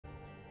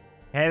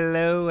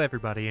Hello,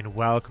 everybody, and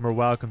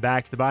welcome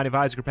back to the Binding of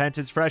Isaac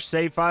Repentance Fresh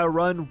Save File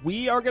Run.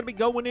 We are going to be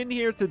going in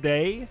here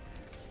today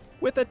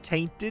with a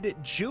Tainted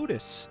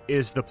Judas,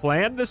 is the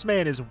plan. This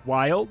man is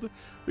wild.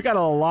 We got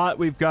a lot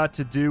we've got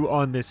to do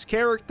on this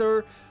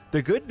character.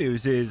 The good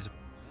news is,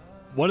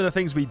 one of the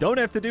things we don't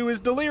have to do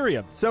is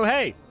delirium. So,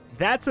 hey,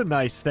 that's a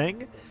nice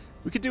thing.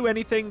 We could do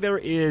anything. There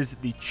is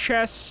the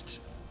chest,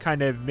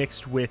 kind of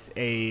mixed with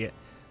a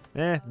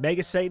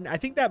Mega Satan. I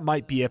think that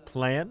might be a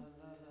plan.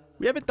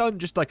 We haven't done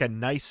just like a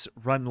nice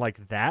run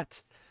like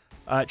that.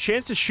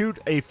 Chance to shoot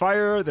a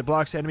fire that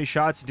blocks enemy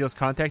shots and deals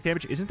contact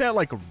damage. Isn't that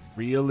like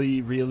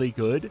really, really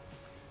good?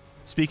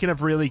 Speaking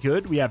of really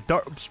good, we have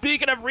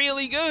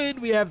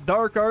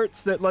dark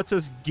arts that lets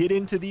us get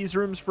into these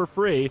rooms for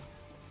free,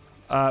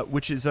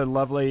 which is a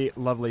lovely,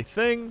 lovely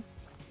thing.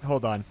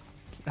 Hold on.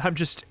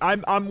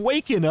 I'm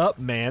waking up,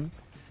 man.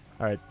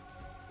 All right.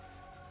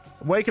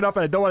 I'm waking up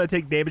and I don't want to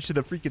take damage to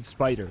the freaking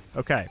spider.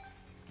 Okay.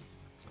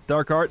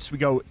 Dark arts, we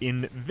go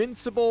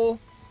invincible.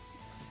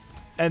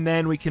 And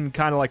then we can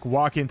kind of like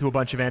walk into a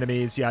bunch of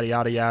enemies, yada,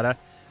 yada, yada.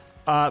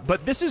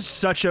 But this is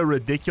such a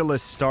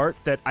ridiculous start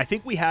that I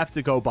think we have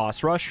to go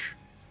boss rush.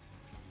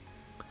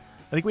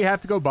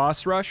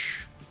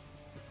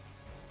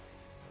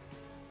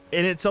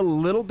 And it's a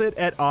little bit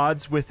at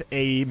odds with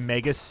a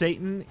Mega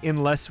Satan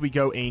unless we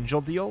go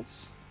angel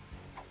deals.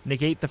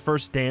 Negate the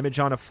first damage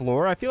on a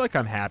floor. I feel like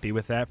I'm happy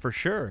with that for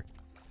sure.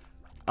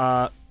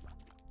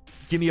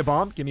 Give me a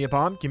bomb, give me a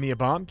bomb, give me a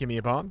bomb, give me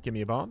a bomb, give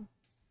me a bomb.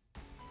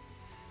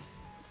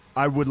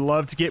 I would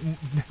love to get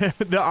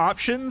the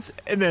options,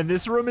 and then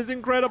this room is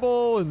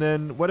incredible, and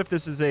then what if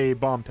this is a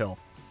bomb pill?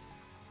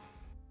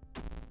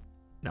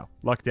 No,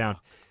 luck down.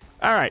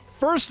 All right,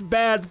 first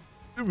bad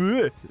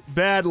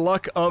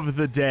luck of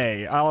the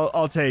day.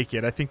 I'll take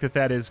it. I think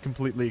that is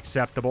completely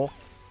acceptable.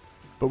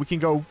 But we can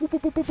go whoop,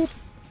 whoop, whoop, whoop, whoop.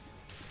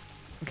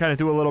 Kind of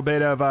do a little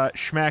bit of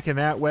schmack in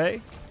that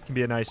way. Can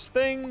be a nice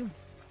thing.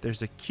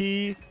 There's a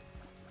key.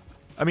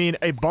 I mean,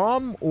 a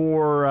bomb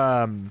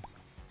or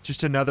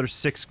just another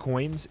 6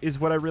 coins is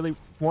what I really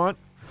want.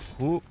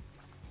 Ooh.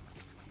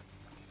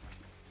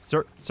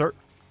 Sir.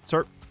 It's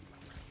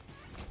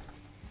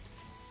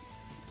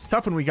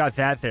tough when we got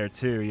that there,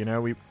 too, you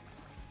know? We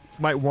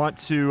might want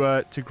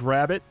to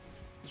grab it.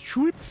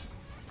 Shoop.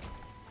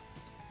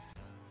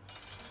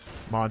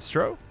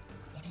 Monstro.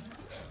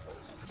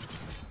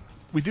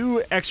 We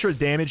do extra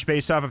damage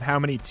based off of how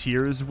many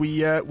tears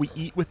we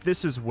eat with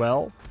this as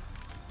well,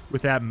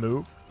 with that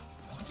move.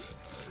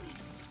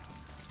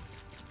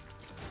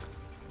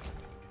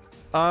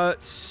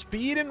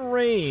 Speed and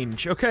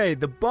range. Okay,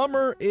 the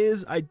bummer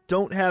is I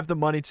don't have the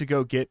money to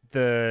go get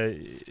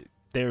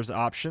there's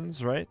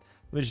options, right?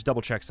 Let me just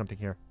double check something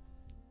here.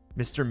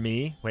 Mr.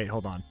 Me. Wait,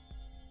 hold on.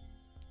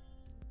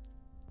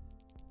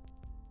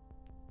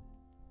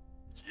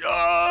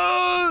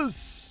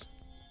 Yes!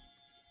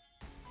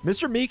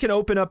 Mr. Me can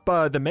open up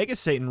the Mega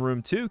Satan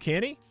room too,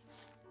 can he?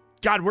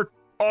 God, we're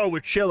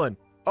chilling.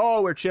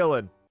 Oh, we're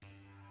chilling.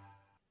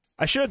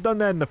 I should have done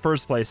that in the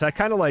first place.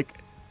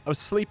 I was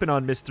sleeping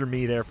on Mr.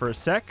 Me there for a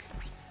sec.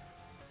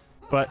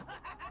 But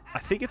I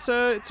think it's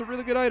a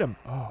really good item.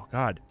 Oh,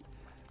 God.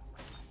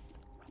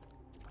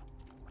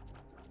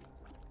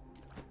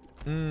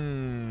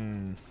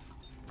 You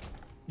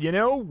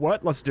know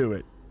what? Let's do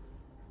it.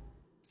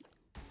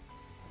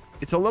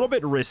 It's a little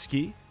bit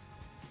risky.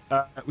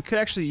 We could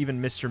actually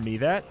even Mr. Me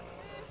that.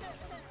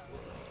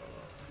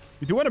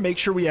 We do want to make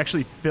sure we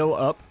actually fill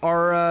up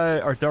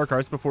our dark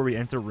arts before we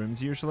enter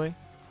rooms usually.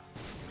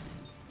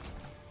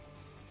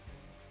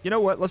 You know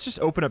what? Let's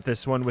just open up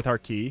this one with our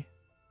key.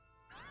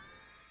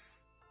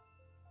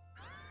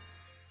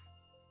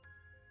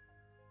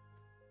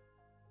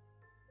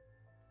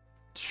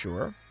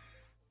 Sure.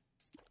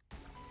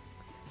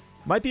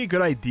 Might be a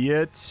good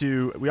idea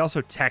to... We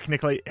also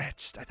technically... I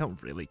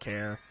don't really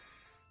care.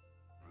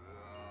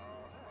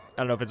 I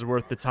don't know if it's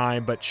worth the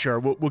time, but sure.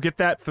 We'll get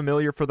that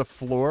familiar for the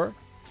floor.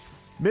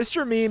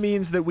 Mr. Me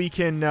means that we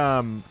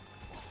can...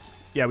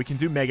 Yeah, we can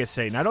do Mega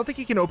Satan. I don't think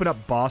he can open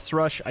up Boss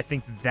Rush. I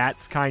think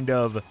that's kind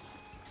of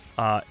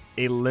a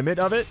limit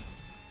of it.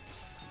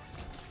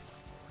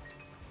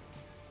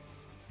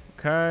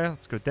 Okay,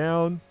 let's go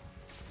down.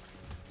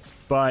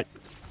 But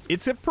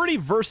it's a pretty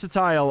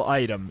versatile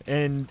item,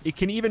 and it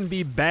can even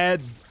be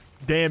bad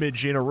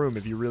damage in a room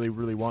if you really,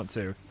 really want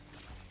to.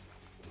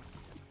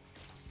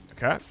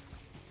 Okay.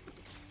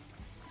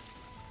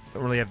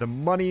 Don't really have the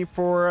money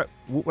for it.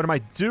 What am I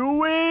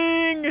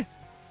doing?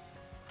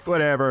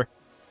 Whatever.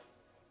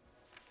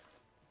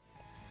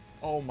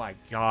 Oh my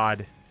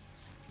God.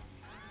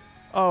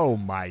 Oh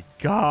my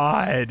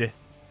God.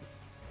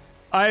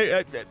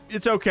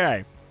 It's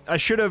okay. I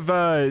should have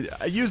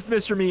I used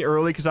Mr. Me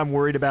early because I'm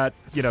worried about,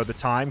 you know, the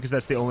time, because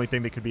that's the only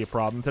thing that could be a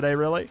problem today,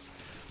 really.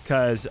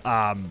 Because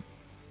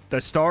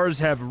the stars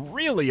have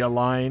really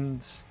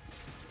aligned.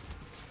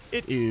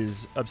 It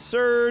is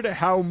absurd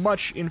how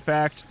much, in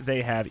fact,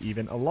 they have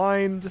even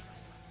aligned.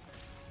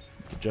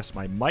 Adjust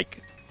my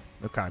mic.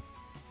 Okay.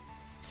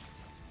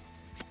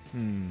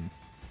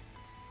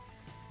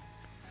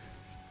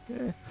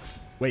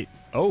 Wait.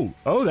 Oh,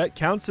 that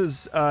counts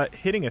as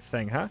hitting a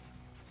thing, huh?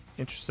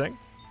 Interesting.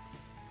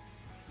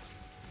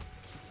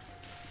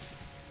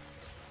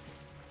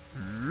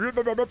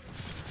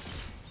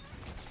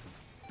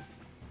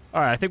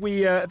 All right, I think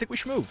we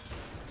should move.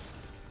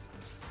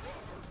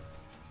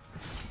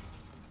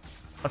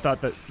 I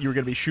thought that you were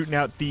gonna be shooting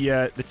out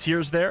the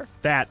tiers there.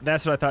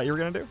 That's what I thought you were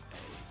gonna do.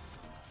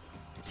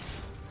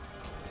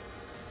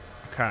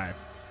 Okay.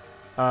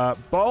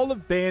 Ball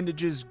of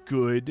bandages,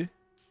 good.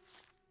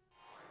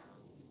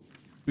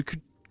 We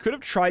could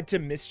have tried to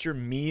Mr.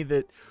 Me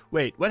that.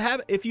 Wait, what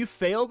happens if you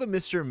fail the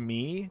Mr.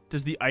 Me?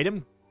 Does the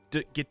item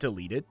get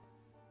deleted?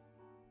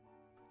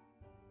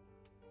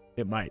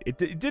 It might. It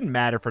didn't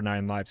matter for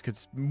 9 lives because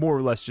it's more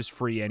or less just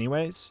free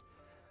anyways.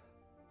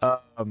 I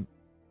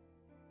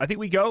think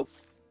we go.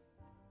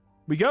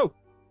 We go.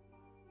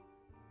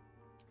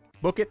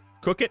 Book it.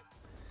 Cook it.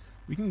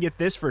 We can get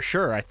this for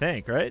sure, I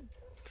think, right?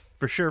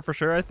 For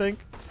sure, I think.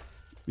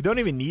 We don't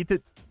even need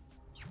the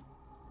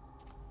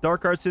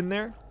Dark Arts in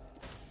there.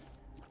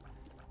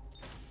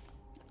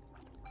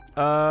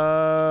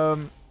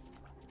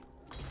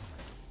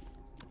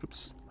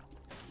 Oops.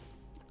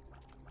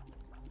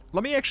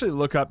 Let me actually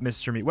look up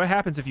Mr. Me. What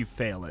happens if you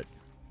fail it?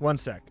 1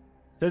 sec.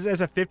 It says it has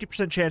a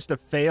 50% chance to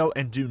fail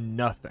and do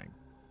nothing.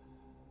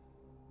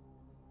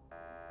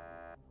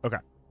 Okay.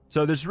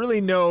 So there's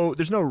really no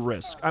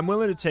risk. I'm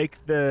willing to take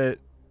the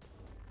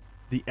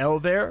L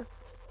there.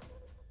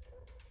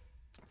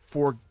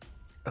 For,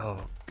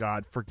 oh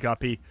God, for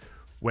Guppy.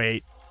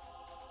 Wait.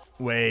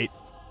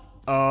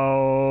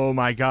 Oh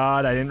my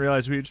God, I didn't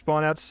realize we would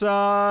spawn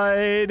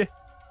outside.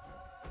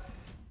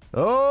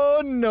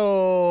 Oh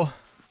no.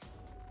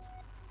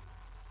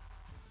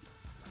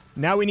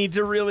 Now we need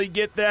to really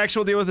get the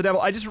actual deal with the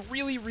devil. I just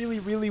really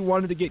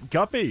wanted to get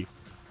Guppy.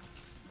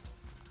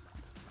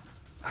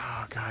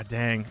 Oh, God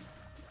dang.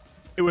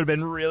 It would have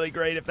been really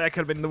great if that could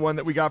have been the one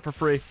that we got for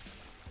free.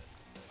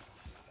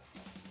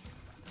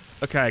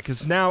 Okay,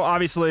 because now,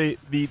 obviously,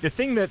 the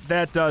thing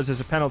that does as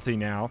a penalty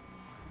now...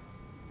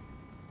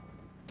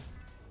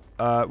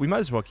 we might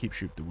as well keep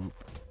Shoot the Whoop.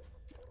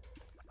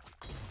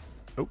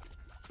 Oh.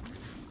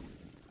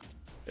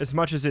 As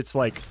much as it's,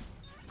 like,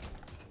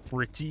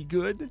 pretty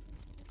good.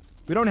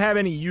 We don't have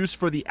any use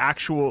for the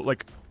actual,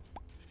 like...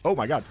 Oh,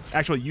 my God.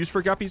 Actual use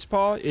for Guppy's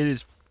Paw. It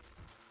is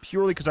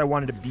purely because I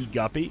wanted to be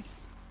Guppy.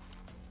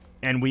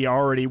 And we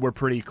already were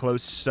pretty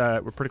close. We're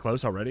pretty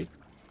close already.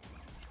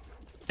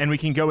 And we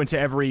can go into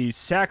every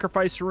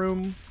sacrifice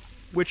room,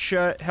 which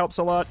helps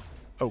a lot.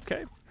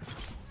 Okay.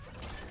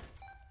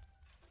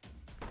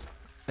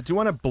 I do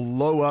want to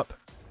blow up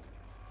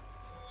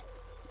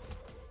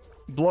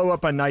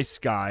a nice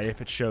guy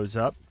if it shows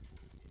up.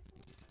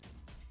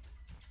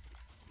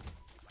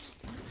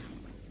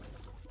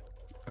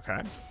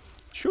 Okay.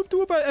 Shoot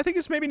through it, but I think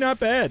it's maybe not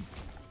bad.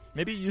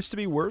 Maybe it used to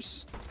be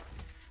worse.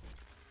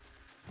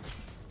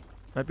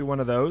 Might be one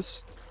of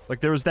those. Like,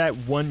 there was that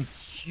one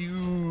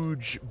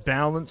huge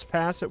balance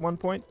pass at one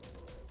point.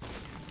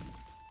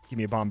 Give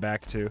me a bomb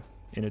back, too,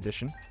 in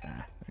addition.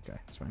 Ah, okay,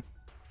 that's fine.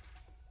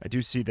 I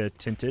do see the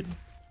tinted.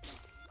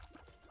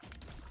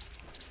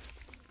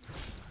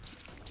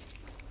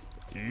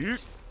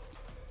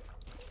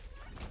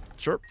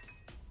 Sure.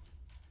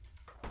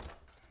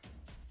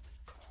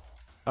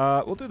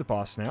 We'll do the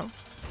boss now.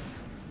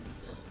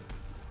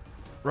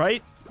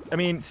 Right? I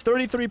mean, it's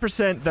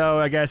 33% though,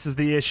 I guess, is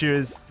the issue,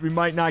 is we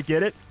might not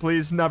get it.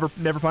 Please, never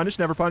punished,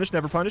 never punished,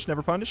 never punished,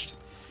 never punished.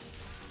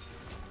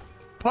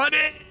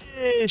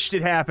 Punished!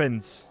 It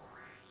happens.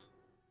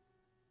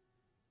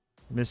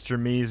 Mr.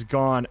 Me's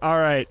gone.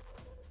 Alright.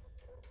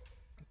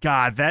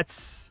 God,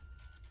 that's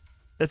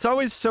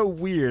always so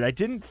weird. I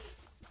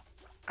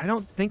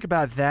don't think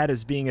about that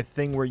as being a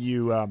thing where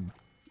you,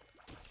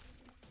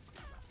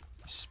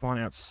 spawn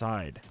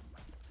outside.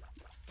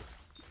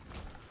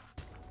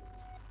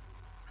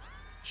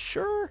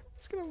 Sure,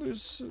 it's gonna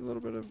lose a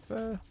little bit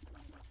of,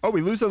 Oh,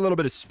 we lose a little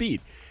bit of speed.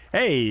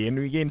 Hey, and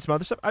we gain some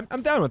other stuff.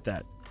 I'm down with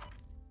that.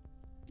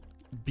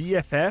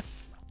 BFF.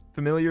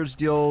 Familiars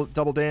deal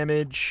double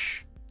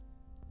damage.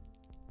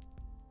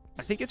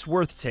 I think it's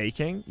worth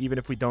taking, even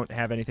if we don't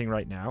have anything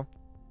right now.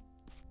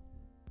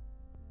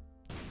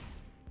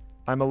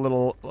 I'm a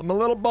little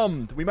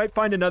bummed. We might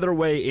find another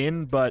way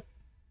in, but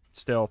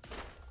still.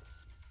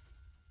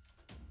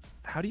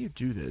 How do you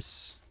do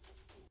this?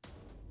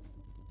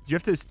 You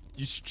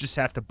just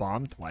have to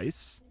bomb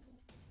twice?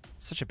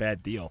 It's such a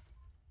bad deal.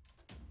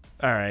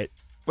 Alright.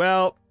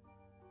 Well,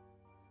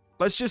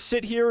 let's just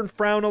sit here and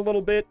frown a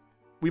little bit.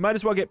 We might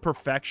as well get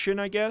perfection,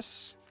 I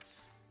guess.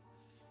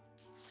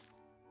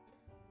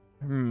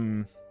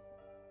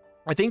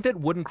 I think that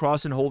Wooden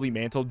Cross and Holy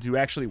Mantle do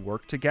actually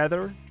work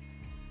together.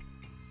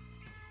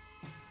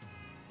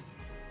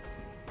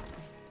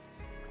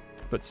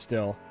 But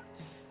still.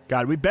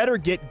 God, we better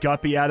get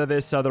Guppy out of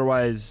this,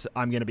 otherwise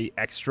I'm gonna be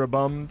extra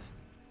bummed.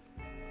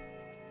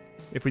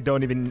 If we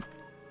don't even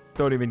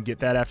get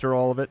that after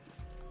all of it.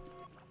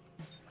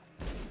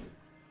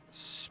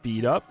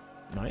 Speed up.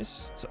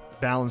 Nice. It's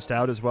balanced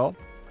out as well.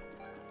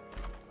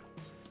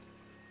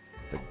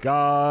 The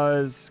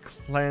gauze,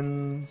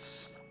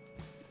 cleanse.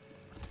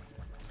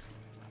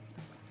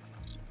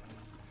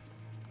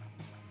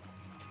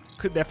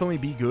 Could definitely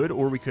be good,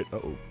 or we could...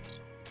 Uh-oh.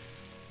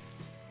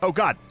 Oh,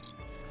 God.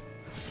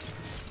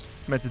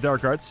 Meant the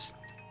dark arts.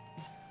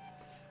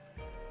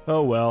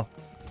 Oh, well.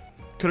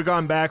 Could have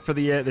gone back for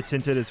the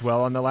tinted as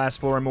well on the last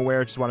floor, I'm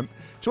aware. Just want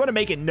to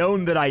make it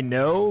known that I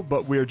know,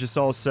 but we're just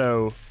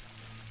also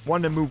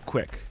wanting to move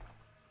quick.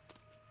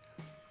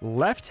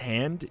 Left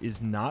hand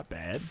is not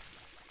bad.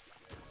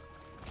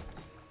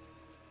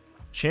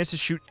 Chance to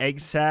shoot egg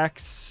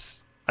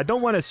sacs. I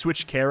don't want to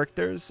switch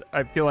characters.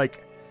 I feel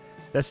like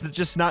that's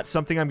just not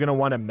something I'm going to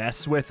want to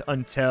mess with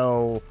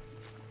until,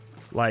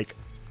 like,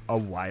 a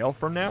while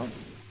from now.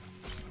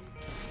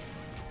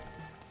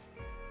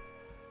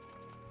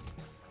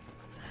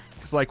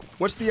 Because, like,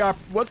 what's the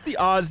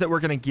odds that we're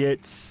going to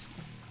get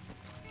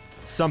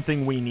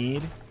something we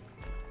need?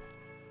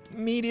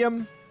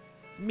 Medium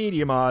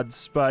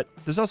odds, but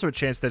there's also a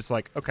chance that it's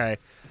like, okay,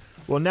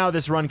 well, now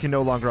this run can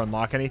no longer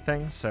unlock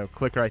anything, so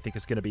clicker I think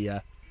is going to be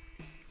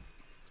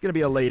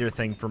a later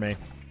thing for me.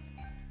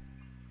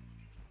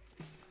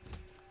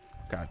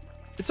 God.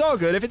 It's all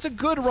good. If it's a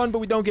good run but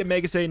we don't get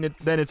Mega Satan,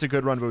 then it's a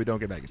good run but we don't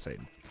get Mega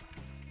Satan.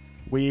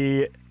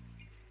 I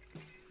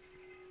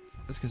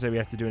was going to say we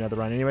have to do another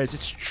run anyways.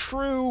 It's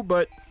true,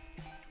 but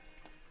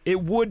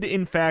it would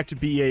in fact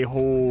be a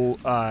whole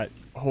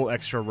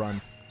extra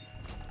run.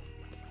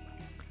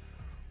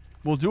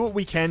 We'll do what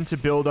we can to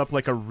build up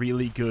like a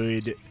really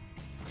good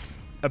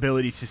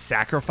ability to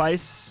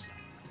sacrifice.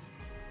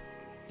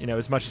 You know,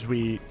 as much as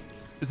we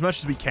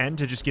can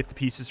to just get the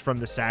pieces from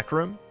the sac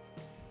room.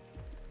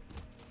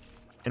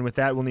 And with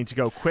that, we'll need to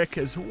go quick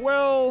as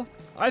well.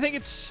 I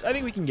think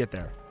we can get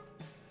there.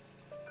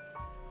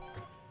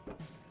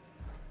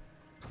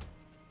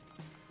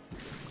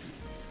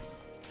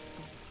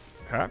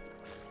 Okay.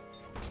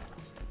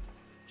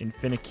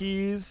 Infinite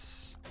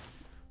keys.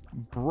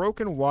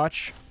 Broken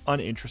watch,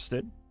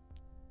 uninterested.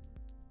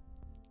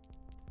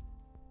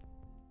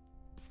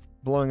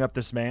 Blowing up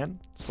this man,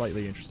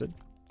 slightly interested.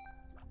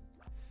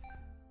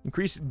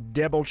 Increased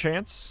double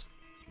chance.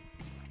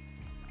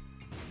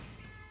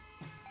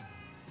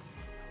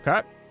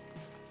 Okay.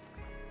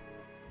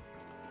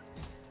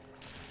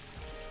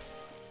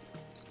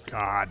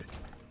 God.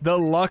 The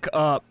luck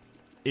up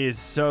is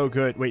so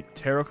good. Wait,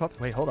 tarot cloth?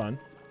 Wait, hold on.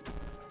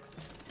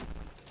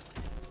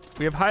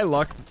 We have high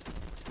luck,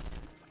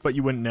 but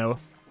you wouldn't know.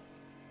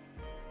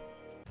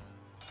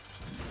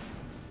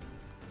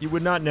 You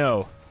would not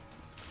know.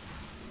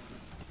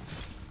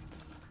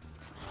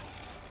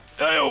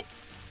 Oh!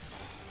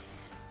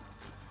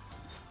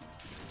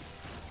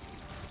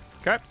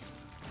 Okay.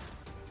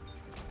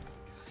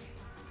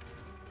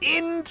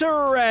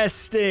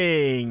 Interesting.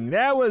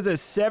 That was a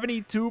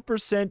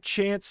 72%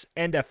 chance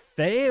and a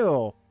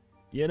fail.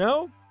 You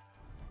know?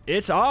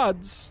 It's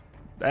odds.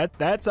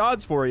 That's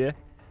odds for you.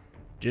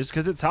 Just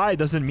because it's high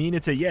doesn't mean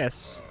it's a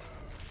yes.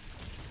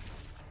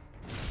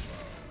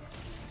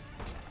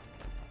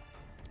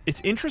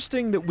 It's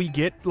interesting that we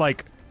get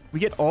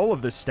all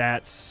of the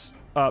stats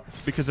up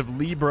because of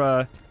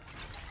Libra.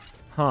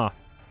 Huh.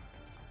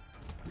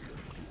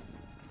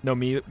 No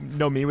me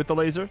with the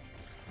laser.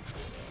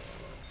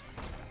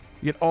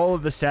 You get all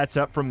of the stats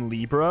up from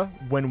Libra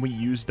when we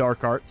use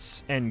dark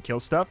arts and kill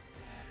stuff,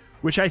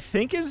 which I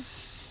think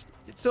it's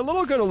a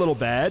little good, a little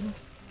bad,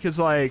 because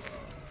like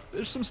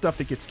there's some stuff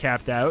that gets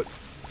capped out.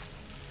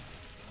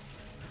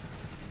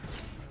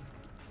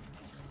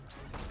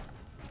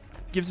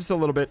 Gives us a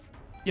little bit,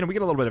 you know, we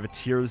get a little bit of a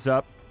tears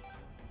up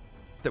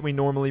that we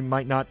normally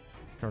might not,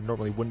 or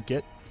normally wouldn't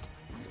get.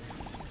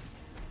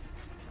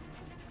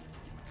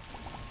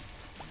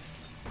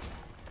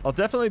 I'll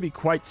definitely be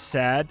quite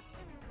sad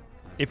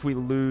if we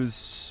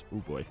lose, oh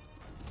boy,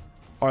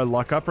 our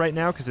luck up right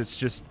now, because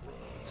it's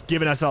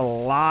giving us a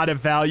lot of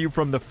value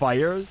from the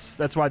fires.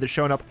 That's why they're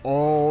showing up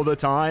all the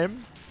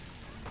time.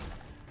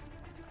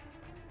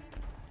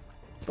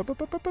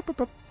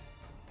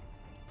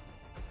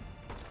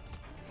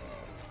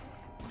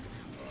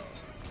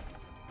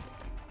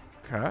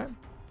 Okay.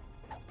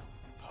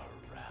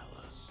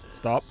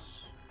 Stop.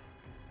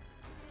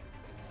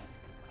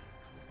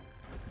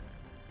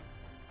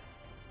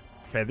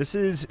 Okay, this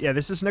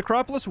is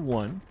Necropolis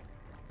 1.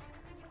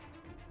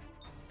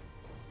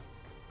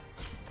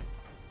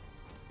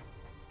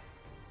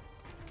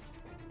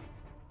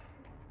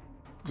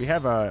 We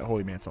have a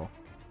Holy Mantle.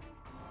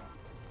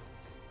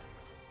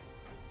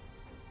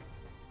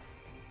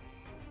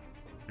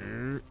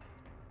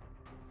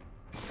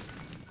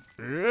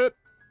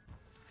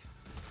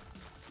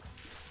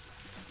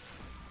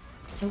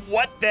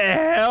 What the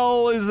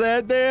hell is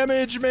that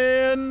damage,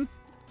 man?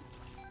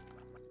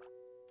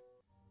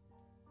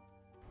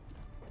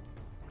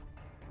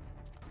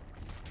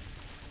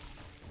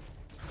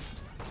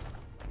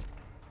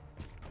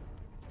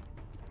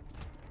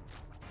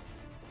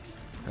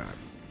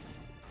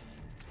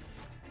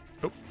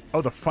 Oh,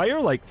 the fire,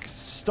 like,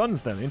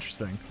 stuns them.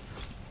 Interesting.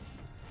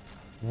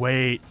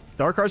 Wait.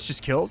 Dark Arts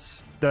just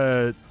kills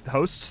the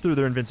hosts through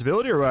their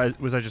invincibility, or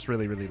was I just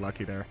really, really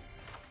lucky there?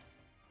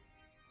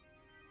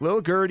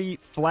 Little Gertie,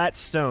 flat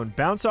stone.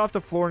 Bounce off the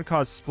floor and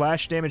cause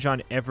splash damage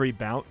on every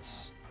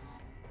bounce.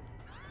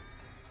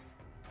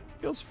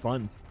 Feels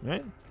fun,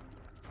 right?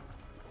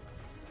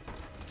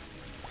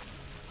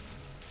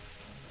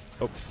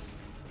 Oh.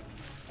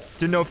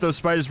 Didn't know if those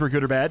spiders were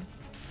good or bad.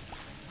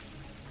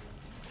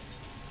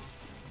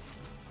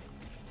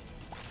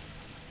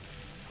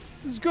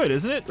 This is good,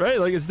 isn't it? Right?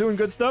 Like, it's doing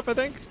good stuff, I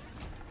think.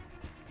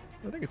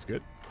 I think it's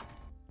good.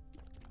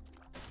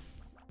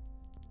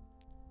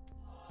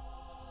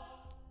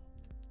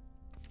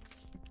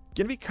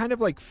 Gonna be kind of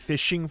like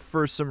fishing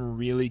for some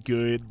really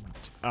good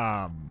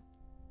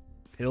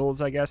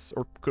pills, I guess,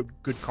 or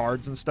good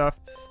cards and stuff,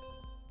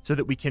 so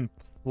that we can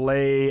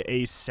play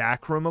a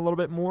Sacrum a little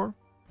bit more.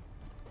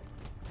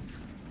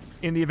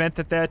 In the event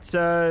that that's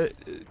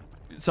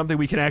something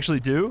we can actually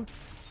do.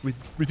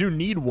 We do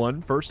need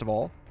one, first of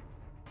all.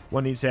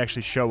 One needs to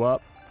actually show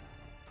up.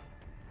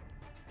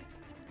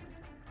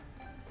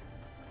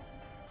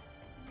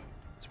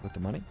 What's with the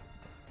money?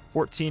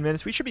 14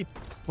 minutes. We should be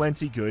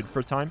plenty good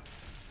for time.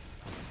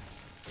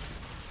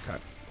 Okay.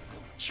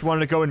 Just wanted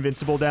to go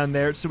invincible down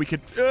there so we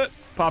could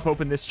pop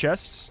open this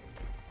chest.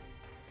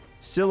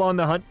 Still on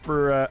the hunt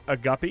for a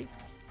guppy.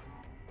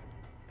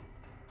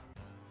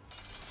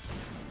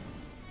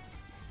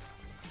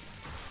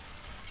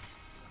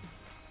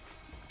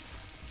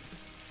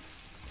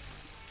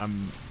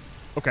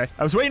 Okay.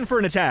 I was waiting for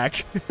an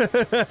attack.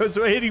 I was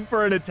waiting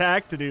for an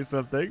attack to do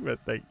something, but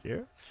thank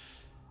you.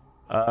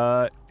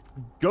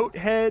 Goat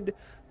head,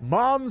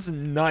 mom's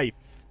knife.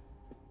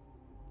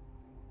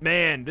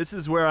 Man, this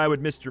is where I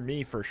would Mr.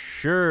 Me for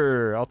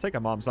sure. I'll take a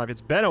mom's knife. It's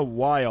been a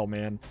while,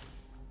 man.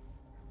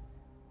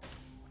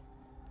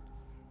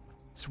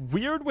 It's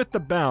weird with the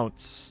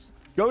bounce.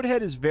 Goat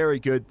head is very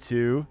good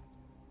too.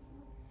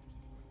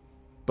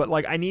 But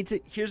like, I need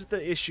to, here's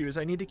the issue, is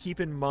I need to keep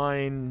in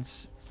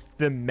mind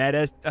the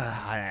meta.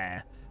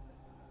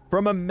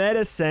 From a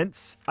meta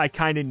sense, I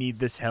kind of need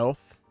this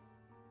health.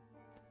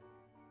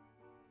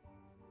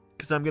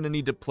 Because I'm going to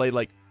need to play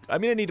like,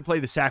 I'm going to need to play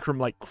the Sacrum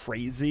like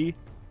crazy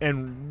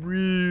and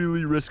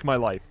really risk my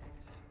life.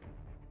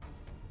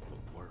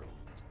 The world.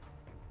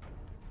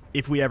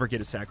 If we ever get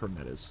a Sacrum,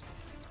 that is.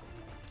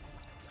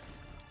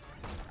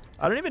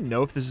 I don't even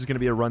know if this is going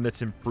to be a run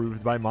that's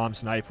improved by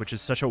Mom's Knife, which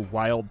is such a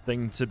wild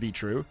thing to be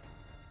true.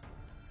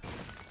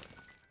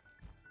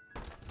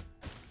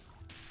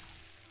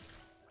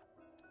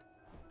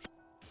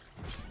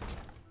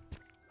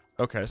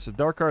 Okay, so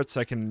Dark Arts,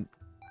 I can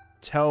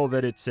tell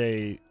that it's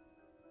a...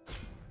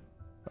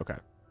 Okay.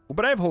 Well,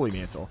 but I have Holy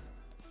Mantle.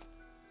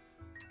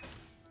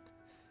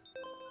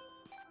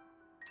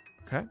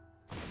 Okay.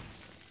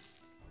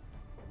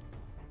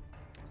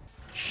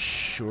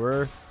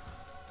 Sure.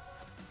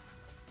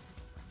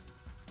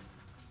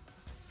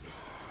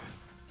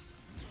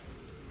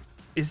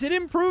 Is it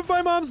improved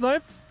by Mom's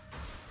Knife?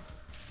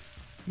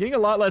 Getting a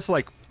lot less,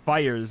 like,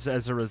 fires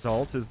as a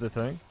result is the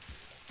thing.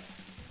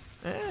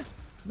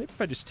 Maybe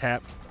if I just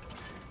tap.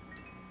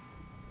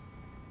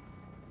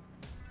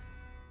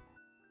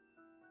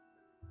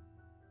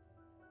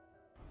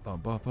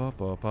 Bump, bump, bump,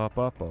 bump, bump,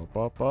 bump, bump,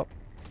 bump, bump.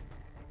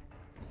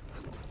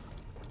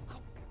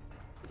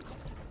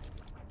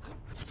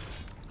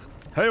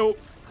 Hey-o!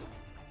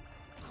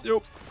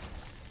 Yo!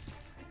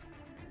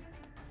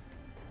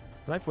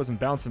 Knife wasn't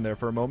bouncing there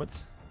for a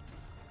moment.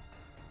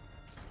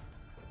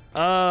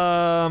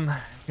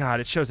 God,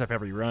 it shows up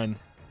every run.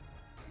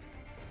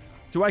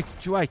 Do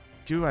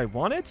I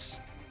want it?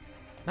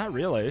 Not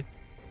really.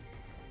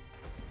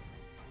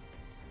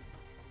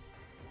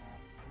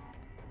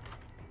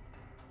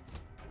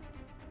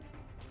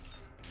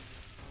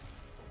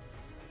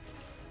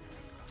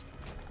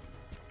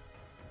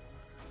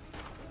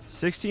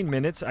 $16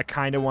 minutes. I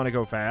kind of want to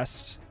go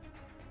fast.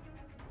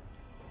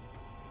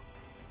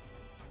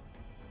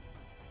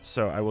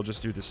 So I will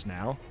just do this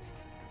now.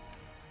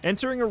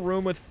 Entering a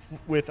room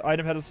with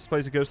item pedals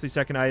displays a ghostly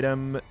second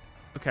item.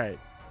 Okay.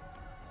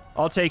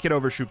 I'll take it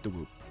over Shoop the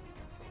Whoop.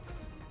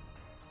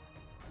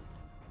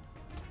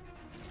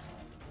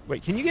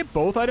 Wait, can you get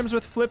both items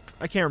with flip?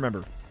 I can't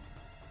remember.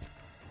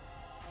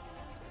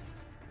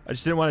 I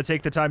just didn't want to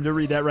take the time to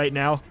read that right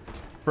now.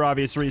 For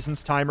obvious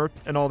reasons. Timer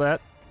and all that.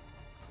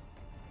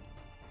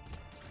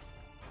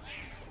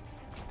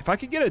 If I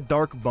could get a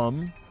Dark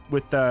Bum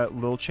with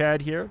Lil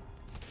Chad here.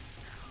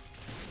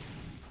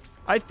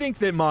 I think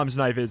that Mom's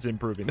Knife is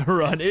improving the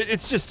run.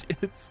 It's just,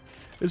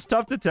 it's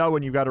tough to tell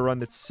when you've got a run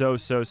that's so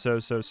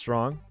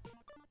strong.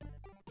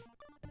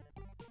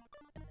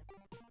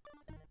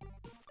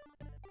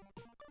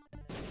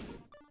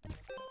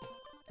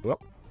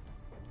 Well.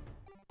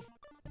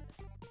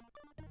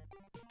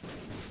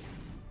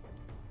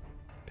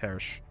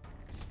 Perish.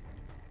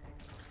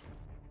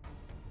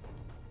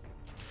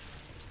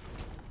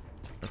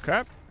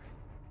 Okay.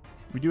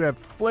 We do have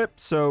flip,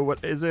 so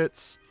what is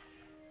it?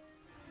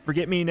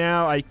 Forget Me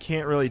Now. I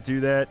can't really do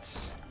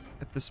that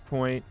at this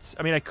point.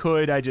 I mean, I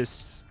could.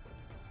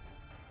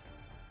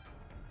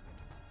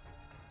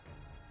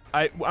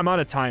 I'm on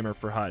a timer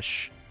for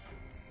Hush.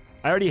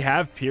 I already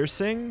have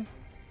Piercing.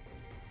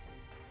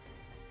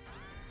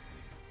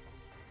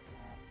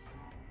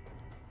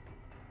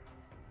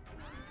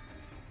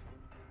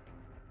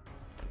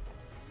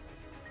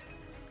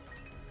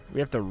 We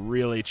have to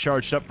really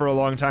charge up for a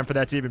long time for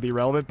that to even be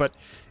relevant, but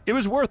it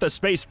was worth a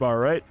spacebar,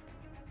 right?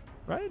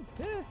 Right?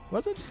 Yeah,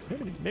 was it?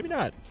 Maybe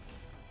not.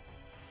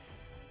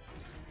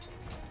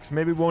 Because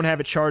maybe we won't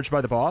have it charged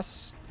by the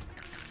boss.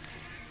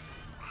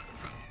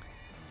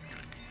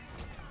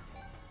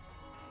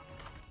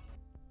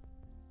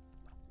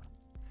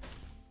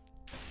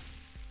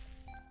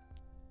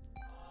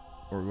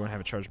 Or we won't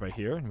have it charged by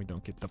here, and we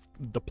don't get the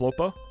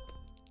plopa.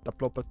 The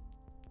plopa.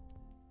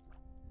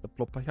 The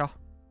plopa, yeah.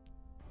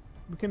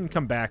 We can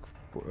come back.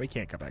 We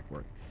can't come back for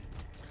it.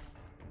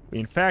 We,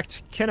 in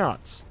fact,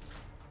 cannot.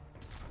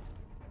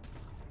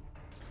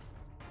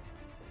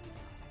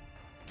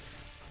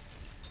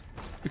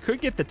 We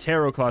could get the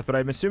tarot cloth, but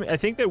I'm assuming... I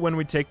think that when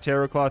we take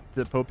tarot cloth,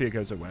 the popia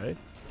goes away.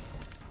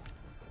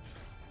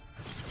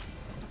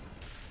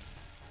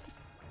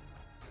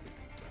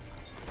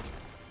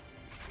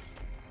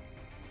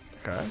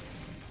 Okay.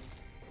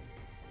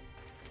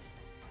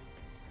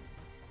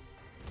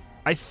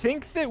 I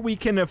think that we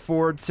can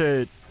afford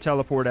to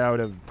teleport out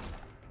of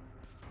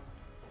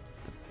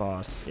the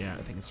boss. Yeah,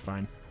 I think it's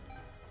fine.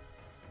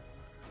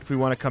 If we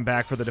want to come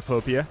back for the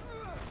Dipopia.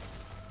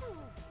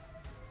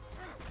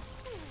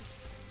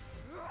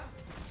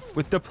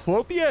 With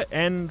Diplopia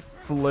and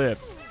Flip.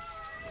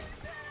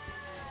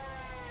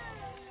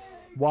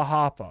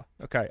 Wahapa.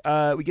 Okay,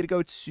 we get to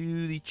go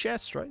to the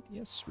chest, right?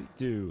 Yes, we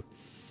do.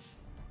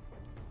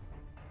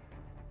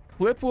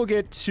 Flip will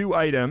get 2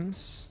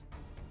 items.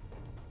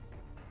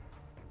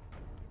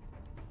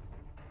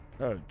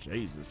 Oh,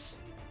 Jesus.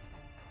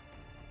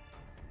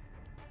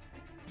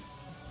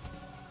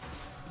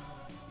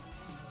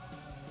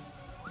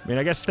 I mean,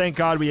 I guess thank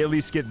God we at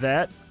least get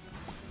that.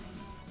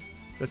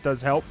 That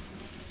does help.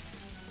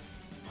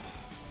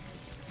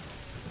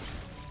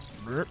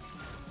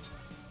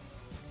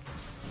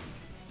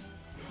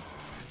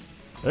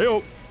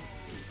 Hey-oh.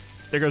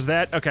 There goes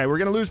that. Okay, we're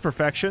going to lose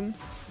perfection.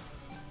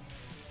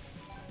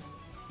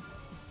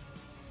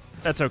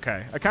 That's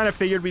okay. I kind of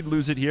figured we'd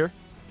lose it here.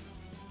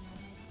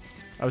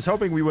 I was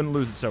hoping we wouldn't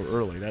lose it so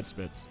early. That's a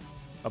bit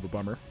of a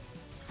bummer.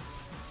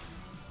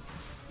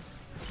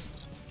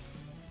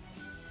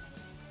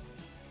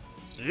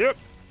 Yep.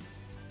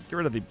 Get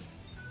rid of the...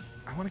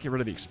 I want to get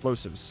rid of the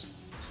explosives.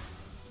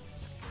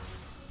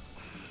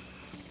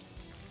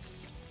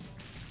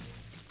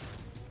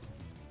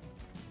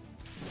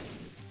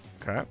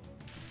 Okay.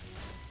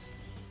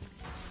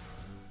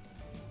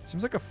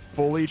 Seems like a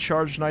fully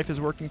charged knife is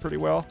working pretty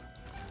well.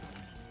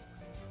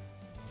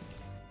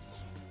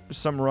 There's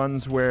some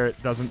runs where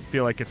it doesn't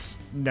feel like it's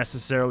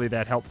necessarily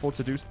that helpful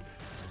to do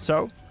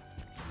so.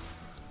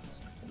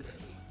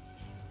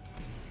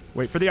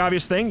 Wait for the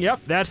obvious thing.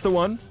 Yep, that's the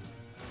one.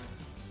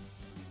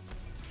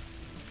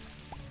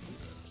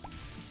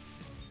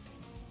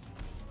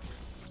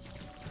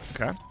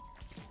 Okay.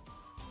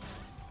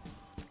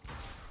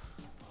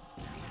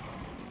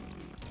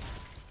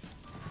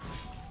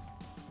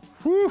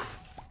 Whew.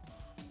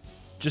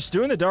 Just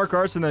doing the dark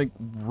arts and then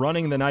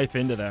running the knife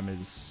into them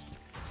is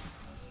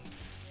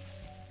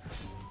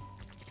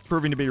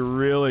proving to be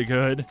really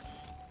good.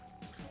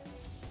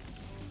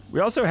 We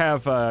also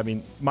have, I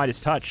mean,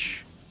 Midas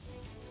Touch.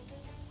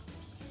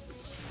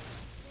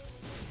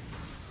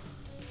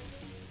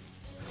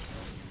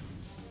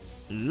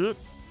 Yep.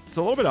 It's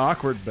a little bit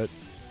awkward, but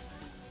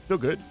still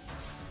good.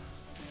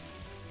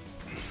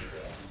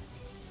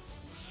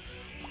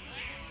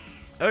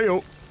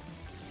 Hey-yo.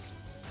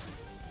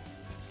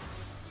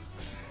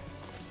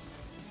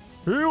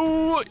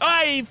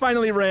 I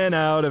finally ran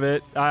out of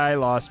it. I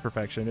lost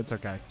perfection. It's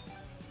okay.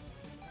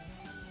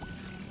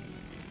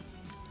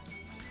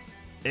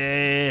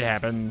 It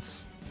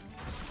happens.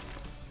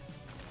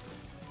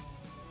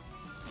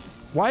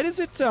 Why does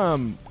it,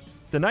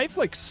 the knife,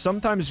 like,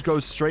 sometimes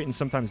goes straight and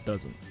sometimes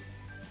doesn't?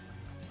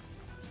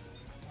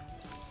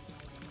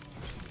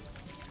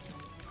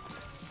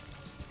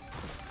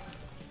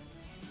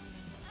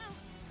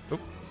 Oh.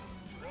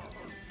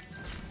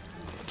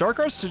 Dark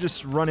Arts to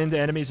just run into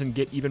enemies and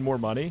get even more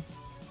money.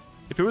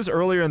 If it was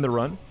earlier in the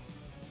run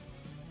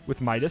with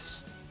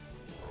Midas.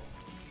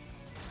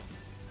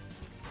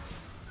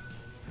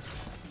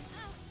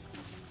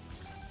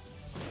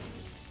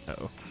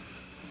 Uh-oh.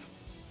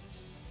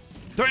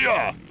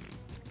 Hiya!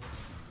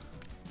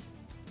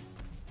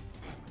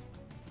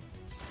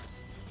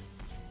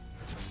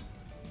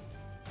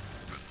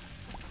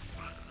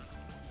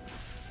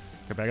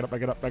 Okay, back it up,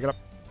 back it up, back it up.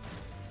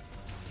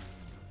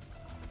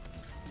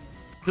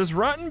 Does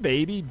Rotten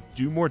Baby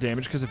do more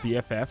damage because of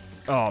BFF?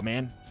 Oh,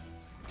 man.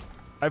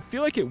 I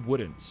feel like it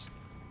wouldn't.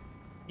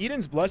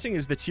 Eden's Blessing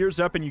is the tears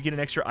up and you get an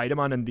extra item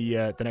on in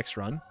the next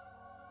run.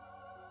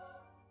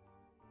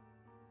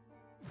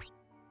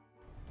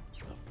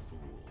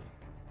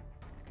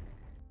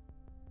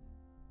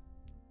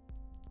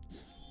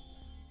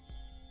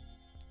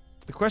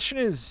 The question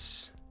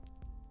is,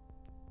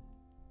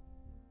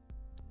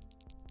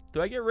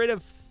 do I get rid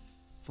of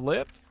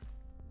Flip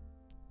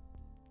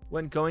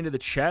when going to the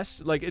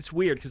chest? Like, it's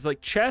weird because,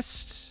 like,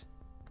 chest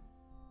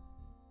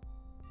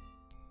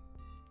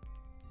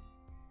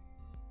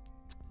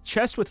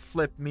chest with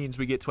flip means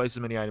we get twice as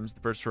many items the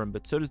first room,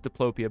 but so does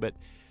Diplopia. But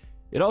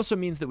it also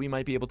means that we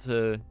might be able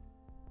to...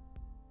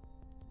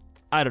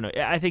 I don't know.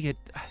 I think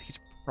it's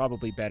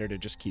probably better to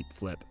just keep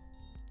flip.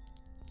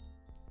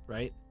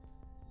 Right?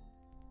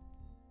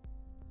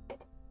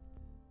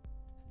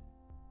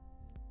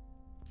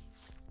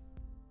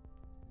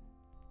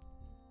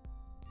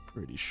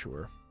 Pretty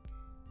sure.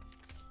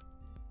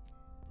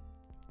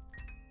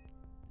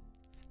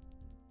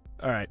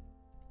 All right.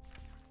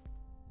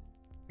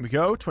 We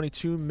go.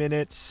 22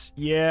 minutes.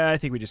 Yeah, I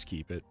think we just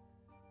keep it.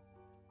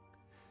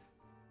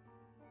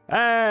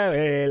 Ah,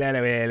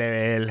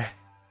 well.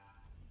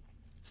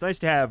 It's nice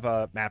to have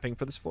mapping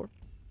for this floor.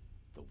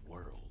 The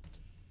world.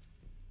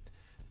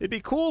 It'd be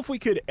cool if we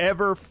could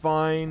ever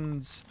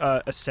find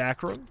a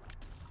sacrum.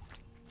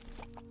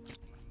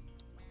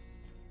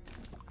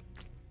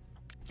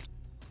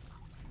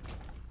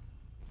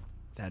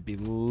 That'd be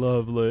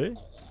lovely.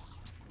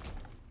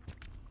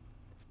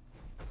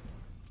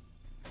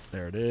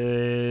 There it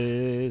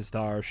is.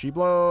 There she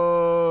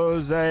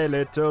blows, a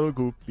little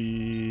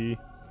goopy.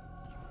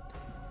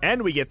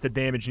 And we get the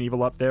damage and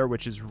evil up there,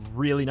 which is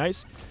really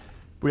nice.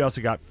 We also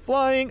got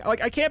flying.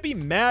 Like, I can't be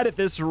mad at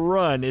this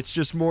run. It's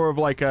just more of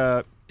like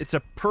a... It's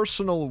a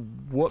personal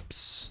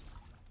whoops.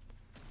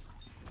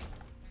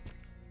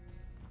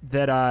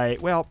 That I...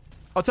 Well,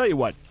 I'll tell you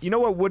what. You know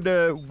what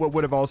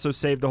would have also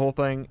saved the whole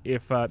thing?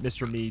 If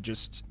Mr. Me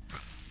just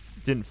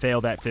didn't fail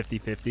that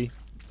 50-50.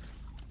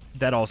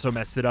 That also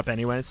messed it up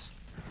anyways.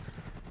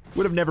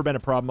 Would have never been a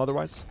problem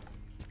otherwise.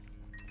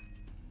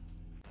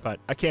 But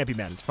I can't be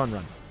mad. It's a fun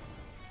run.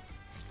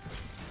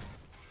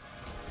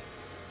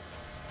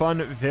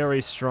 Fun,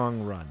 very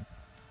strong run.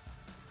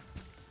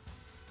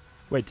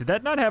 Wait, did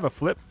that not have a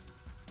flip?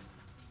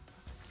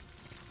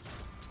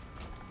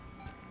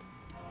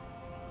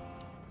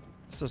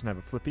 This doesn't have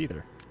a flip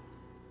either.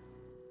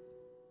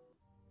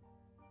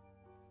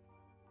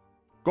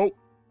 Go!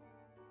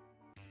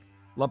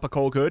 Lump of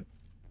coal good.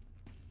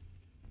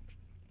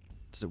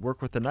 Does it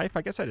work with the knife?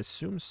 I guess I'd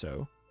assume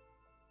so.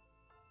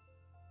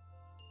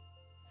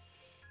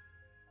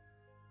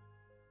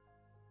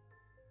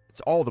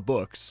 It's all the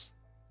books.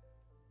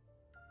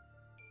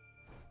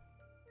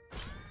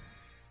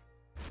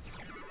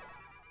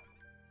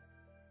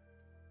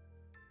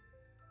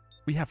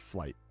 We have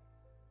flight.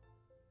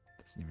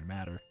 Doesn't even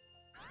matter.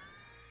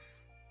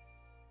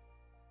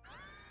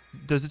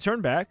 Does it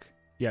turn back?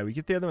 Yeah, we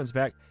get the other ones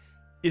back.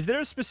 Is there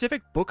a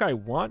specific book I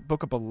want?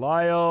 Book of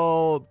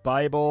Belial,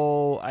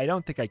 Bible? I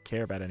don't think I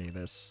care about any of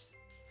this.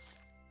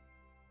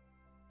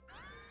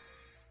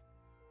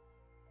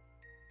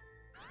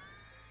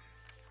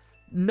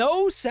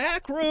 No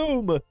sack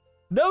room!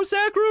 No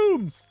sack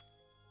room!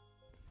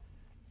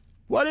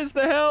 What is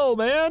the hell,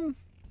 man?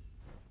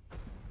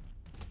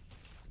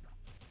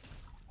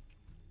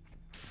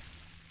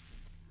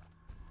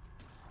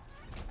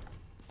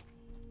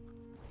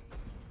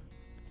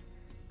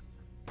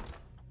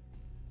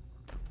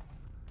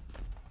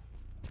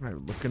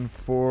 I'm looking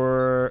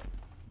for...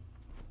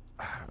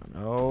 I don't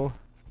know.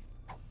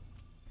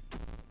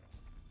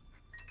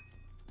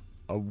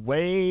 A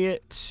way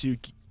to,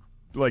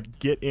 like,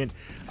 get in.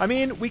 I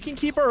mean, we can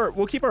keep our...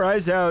 We'll keep our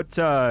eyes out.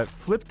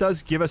 Flip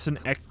does give us an,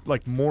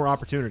 like, more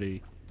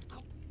opportunity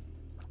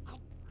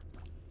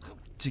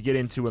to get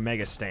into a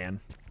Mega Stan.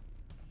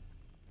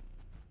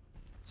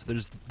 So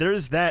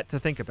there's that to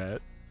think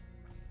about.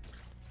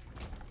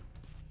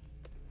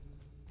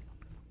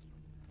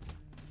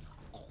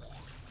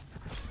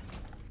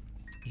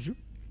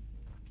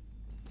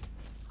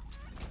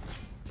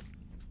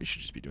 We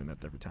should just be doing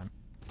that every time.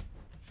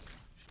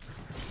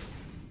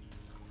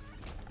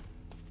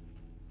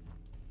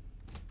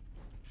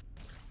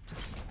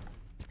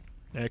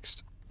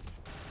 Next.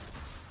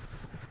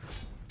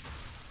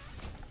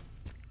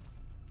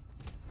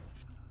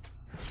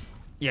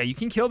 Yeah, you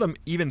can kill them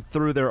even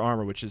through their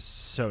armor, which is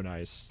so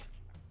nice.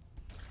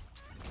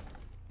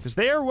 Because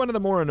they are one of the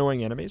more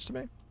annoying enemies to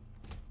me.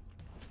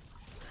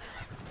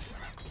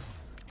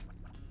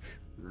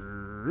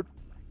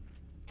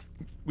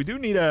 We do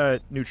need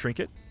a new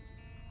trinket.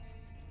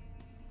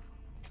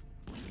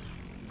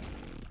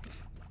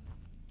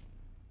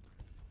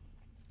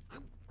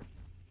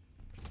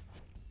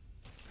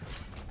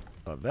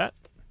 Love that.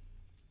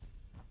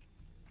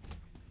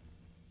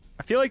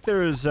 I feel like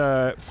there's,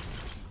 we're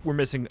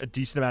missing a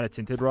decent amount of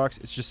tinted rocks.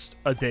 It's just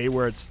a day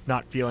where it's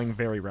not feeling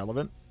very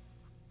relevant.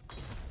 Oh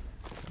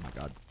my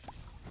god.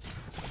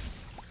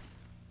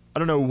 I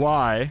don't know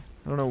why.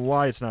 I don't know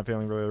why it's not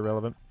feeling very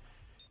relevant.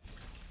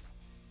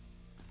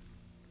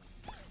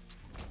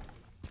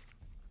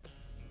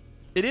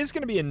 It is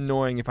going to be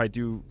annoying if I'm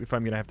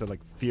going to have to,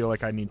 like, feel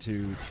like I need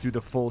to do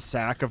the full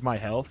sack of my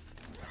health.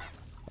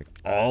 Like,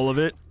 all of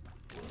it.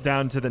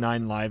 Down to the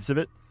 9 lives of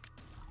it.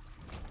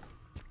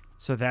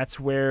 So that's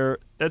where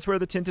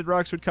the tinted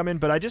rocks would come in.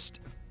 But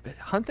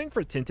hunting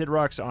for tinted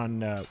rocks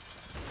on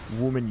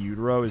Woman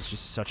Utero is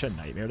just such a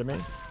nightmare to me.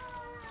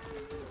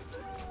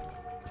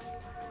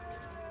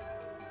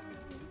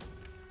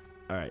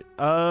 Alright.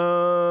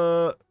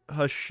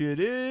 Hush it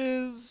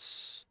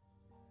is.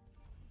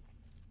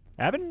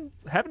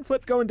 Having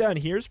flip going down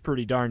here is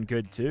pretty darn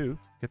good, too.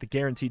 Got the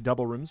guaranteed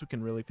double rooms. We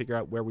can really figure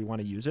out where we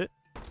want to use it.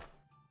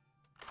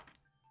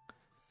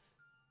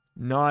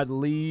 Nod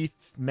leaf,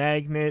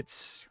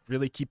 magnets,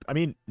 really keep... I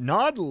mean,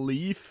 nod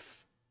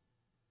leaf,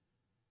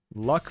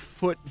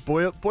 luckfoot,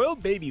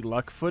 boiled baby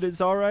luckfoot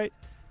is alright.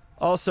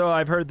 Also,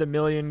 I've heard the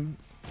million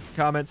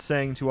comments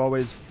saying to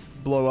always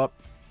blow up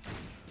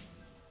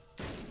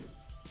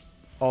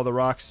all the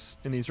rocks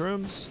in these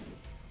rooms.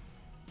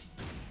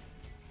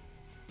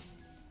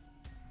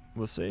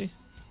 We'll see.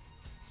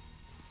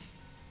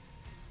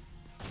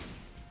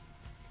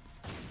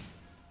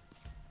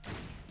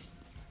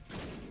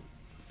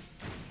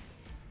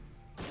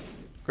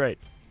 Great.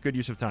 Good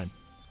use of time.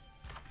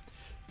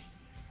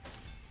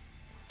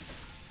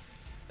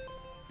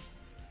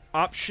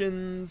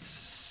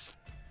 Options.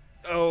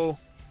 Oh.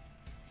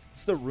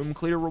 It's the room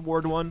clear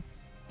reward one.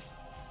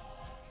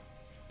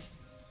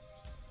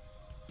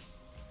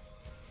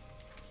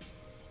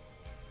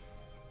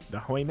 The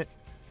Hoymet.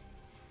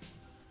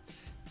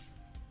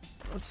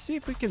 Let's see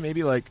if we can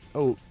maybe like,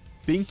 oh,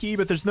 Binky,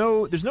 but there's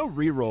no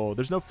reroll.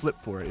 There's no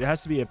flip for it. It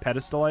has to be a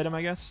pedestal item,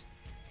 I guess.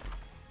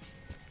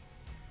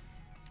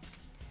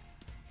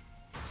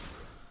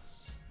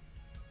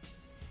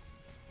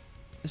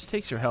 This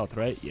takes your health,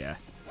 right? Yeah.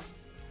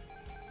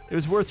 It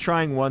was worth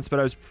trying once,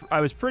 but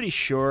I was pretty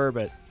sure,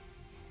 but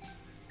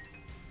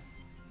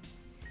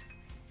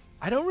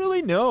I don't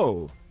really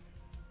know.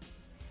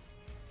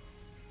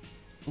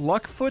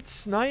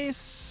 Luckfoot's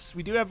nice.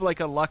 We do have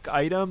like a luck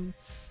item.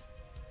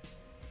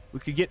 We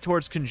could get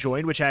towards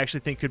Conjoined, which I actually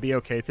think could be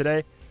okay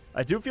today.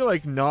 I do feel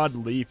like Nod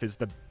Leaf is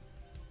the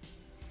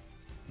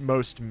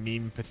most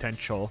meme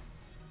potential.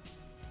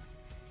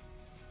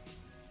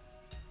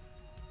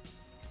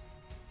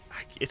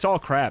 It's all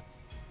crap,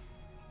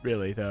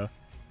 really, though.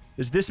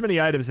 There's this many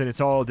items and it's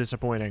all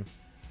disappointing.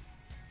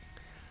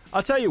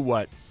 I'll tell you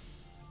what.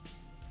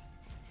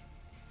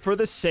 For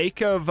the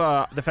sake of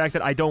the fact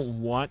that I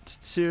don't want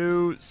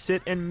to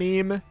sit and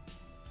meme,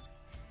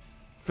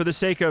 for the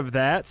sake of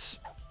that,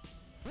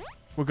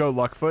 we'll go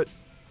Luckfoot.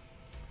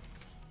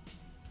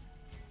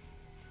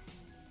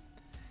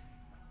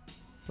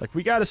 Like,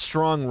 we got a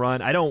strong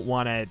run. I don't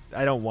want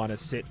to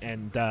sit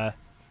and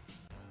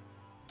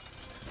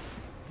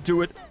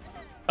do it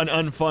an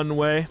unfun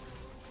way.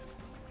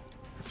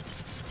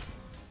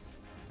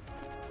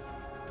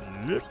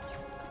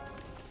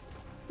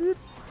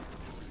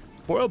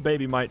 Boiled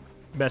baby might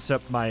mess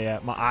up my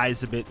my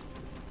eyes a bit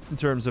in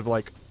terms of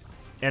like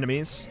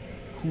enemies.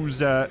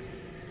 Who's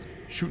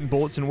shooting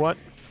bullets and what?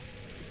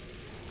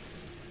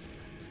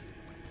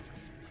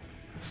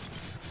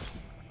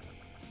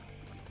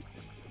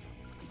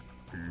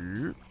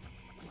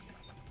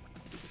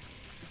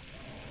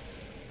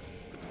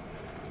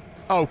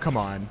 Oh, come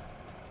on.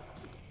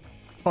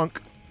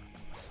 Punk.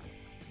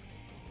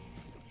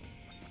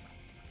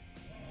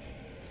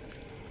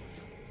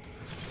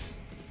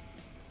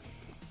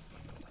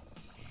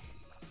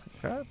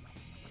 Okay.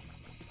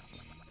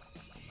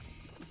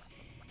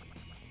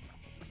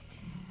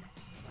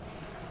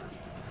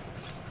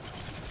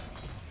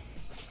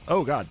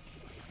 Oh, God.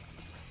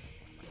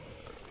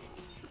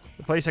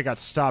 The place I got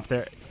stopped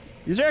there.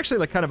 These are actually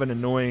like kind of an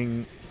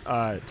annoying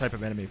type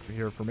of enemy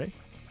for me.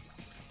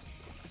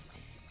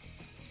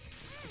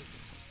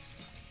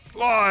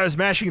 Oh, I was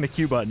mashing the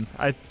Q button.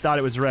 I thought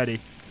it was ready.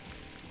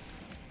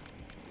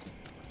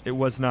 It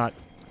was not.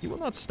 He will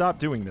not stop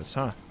doing this,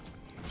 huh?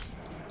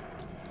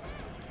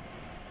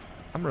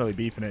 I'm really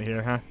beefing it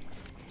here, huh?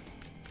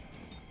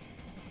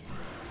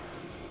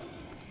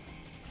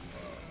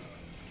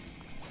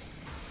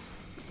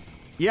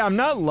 Yeah, I'm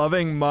not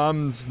loving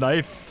Mom's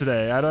knife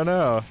today. I don't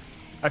know.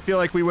 I feel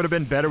like we would have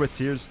been better with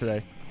tears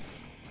today.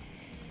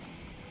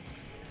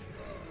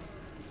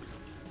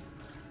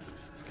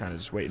 Just kind of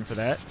just waiting for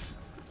that.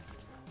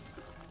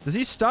 Does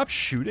he stop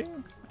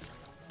shooting?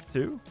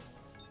 Too?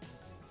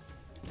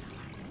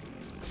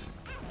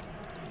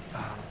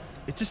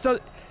 It just does.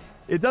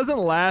 It doesn't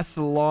last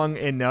long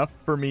enough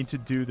for me to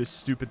do the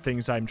stupid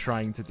things I'm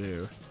trying to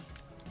do.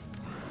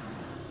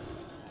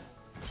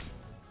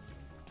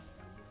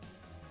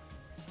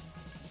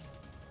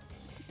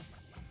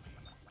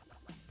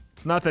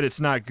 It's not that it's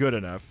not good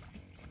enough.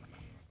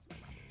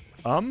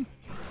 I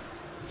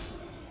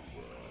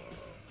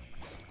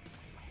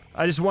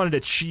just wanted to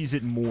cheese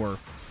it more.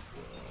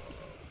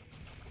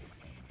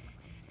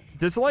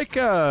 Does like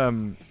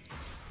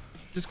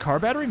does car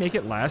battery make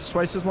it last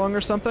twice as long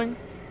or something?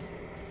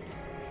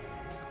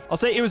 I'll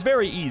say it was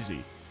very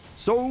easy.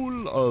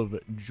 Soul of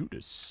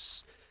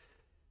Judas.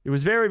 It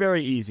was very,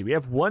 very easy. We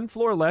have one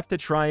floor left to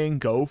try and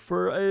go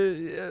for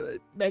a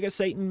Mega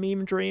Satan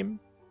meme dream.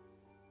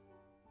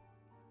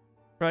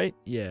 Right?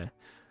 Yeah.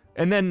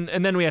 And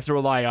then we have to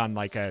rely on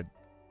like a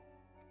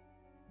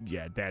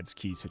Dad's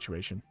key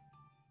situation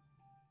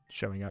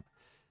showing up.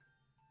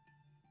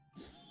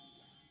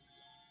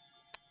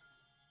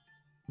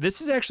 This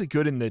is actually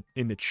good in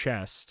the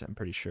chest, I'm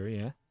pretty sure,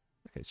 yeah.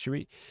 Okay, should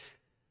we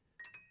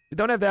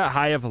don't have that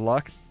high of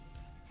luck.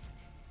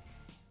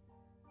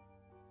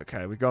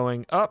 Okay, we're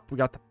going up. We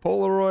got the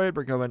Polaroid.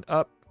 We're going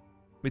up.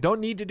 We don't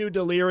need to do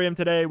Delirium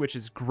today, which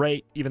is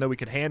great, even though we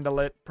could handle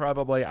it,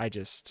 probably. I'm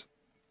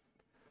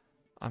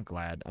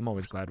glad. I'm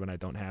always glad when I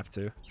don't have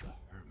to.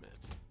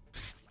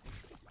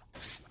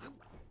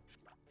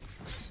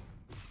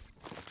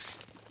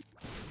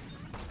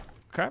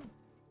 Okay.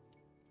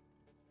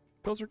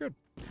 Pills are good.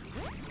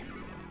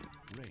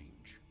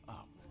 Range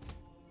up.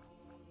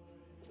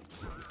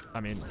 I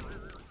mean,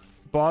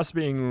 boss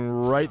being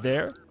right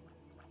there.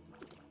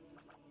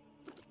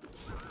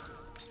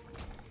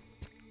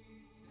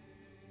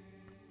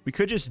 We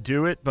could just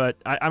do it, but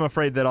I'm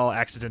afraid that I'll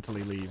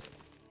accidentally leave.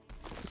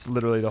 It's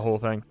literally the whole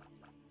thing.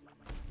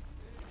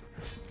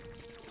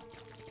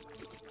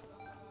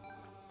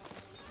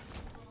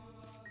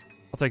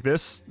 I'll take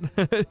this.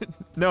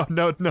 No,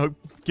 no, no.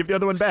 Give the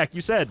other one back.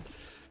 You said.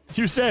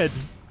 You said.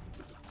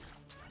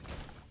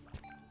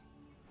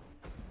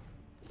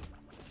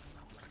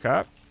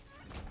 Okay.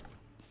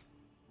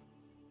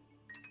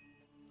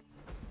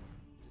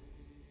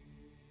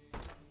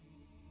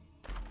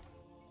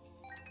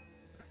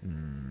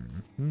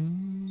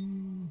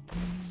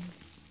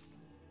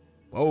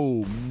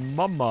 Oh,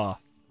 mama.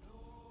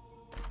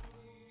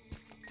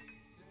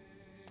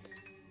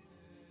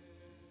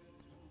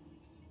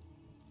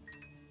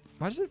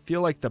 Why does it feel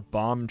like the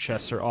bomb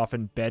chests are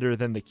often better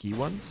than the key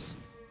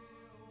ones?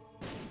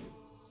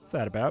 What's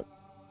that about?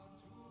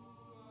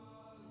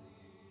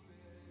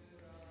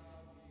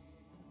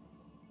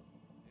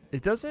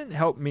 It doesn't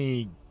help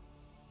me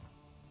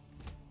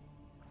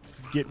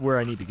get where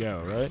I need to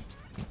go, right?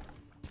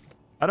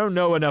 I don't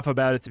know enough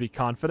about it to be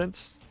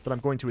confident, but I'm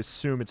going to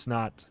assume it's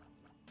not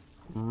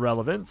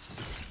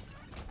relevance.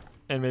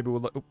 And maybe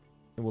we'll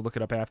look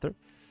it up after.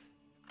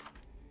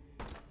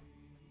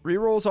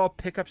 Rerolls all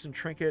pickups and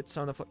trinkets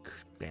on the foot.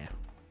 Damn.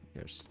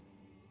 Here's.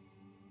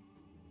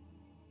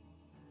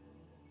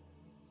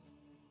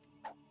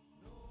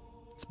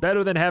 It's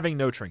better than having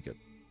no trinket.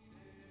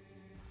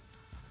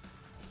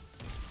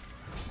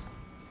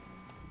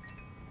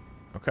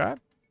 Okay.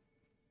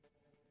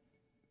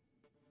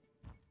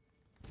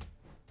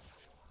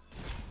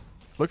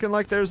 Looking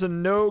like there's a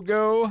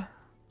no-go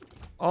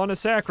on a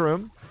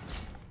sacrum.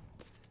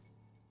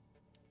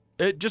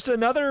 Just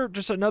another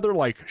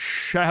like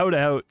shout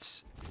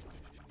out.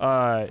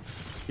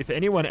 If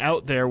anyone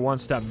out there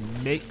wants to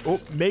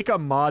make a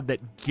mod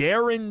that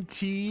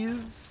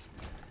guarantees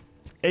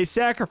a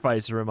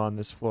sacrifice room on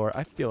this floor,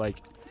 I feel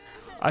like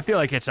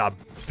it's a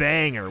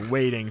banger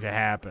waiting to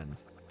happen.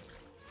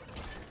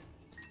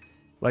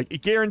 Like,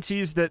 it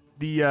guarantees that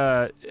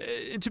the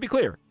to be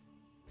clear,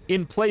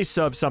 in place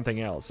of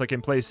something else, like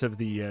in place of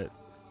the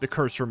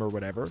curse room or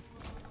whatever,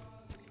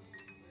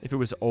 if it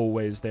was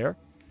always there.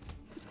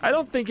 I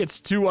don't think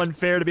it's too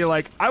unfair to be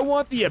like, I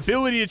want the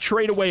ability to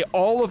trade away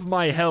all of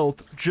my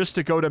health just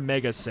to go to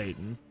Mega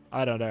Satan.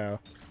 I don't know.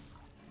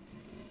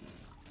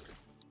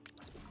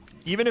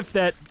 Even if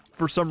that,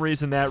 for some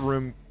reason, that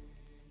room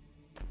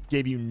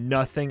gave you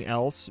nothing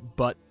else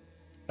but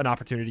an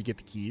opportunity to get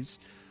the keys.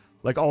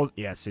 Like,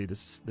 yeah, see,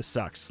 this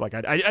sucks. Like,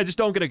 I just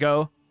don't get to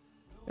go.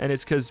 And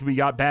it's because we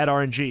got bad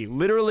RNG.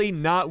 Literally,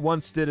 not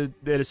once did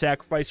a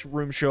sacrifice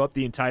room show up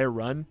the entire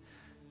run.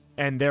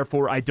 And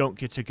therefore, I don't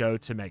get to go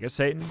to Mega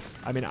Satan.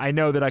 I mean, I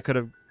know that I could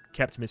have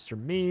kept Mr.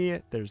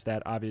 Me. There's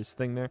that obvious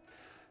thing there.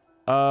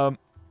 But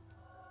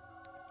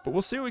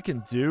we'll see what we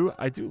can do.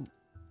 I do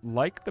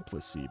like the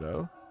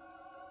placebo.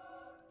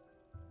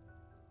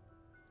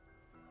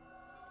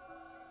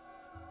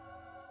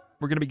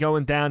 We're going to be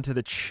going down to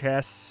the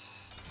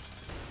chest.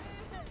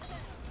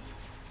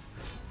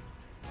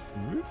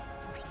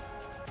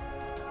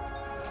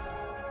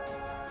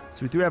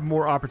 So we do have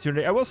more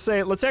opportunity. I will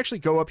say, let's actually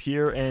go up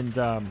here and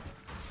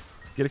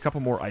get a couple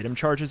more item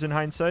charges in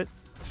hindsight.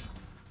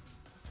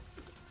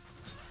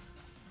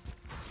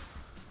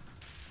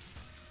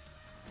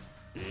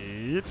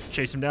 Yep.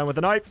 Chase him down with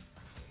a knife.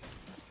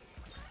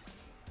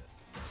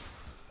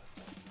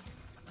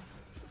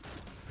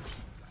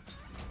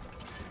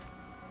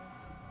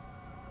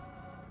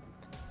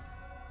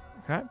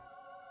 Okay.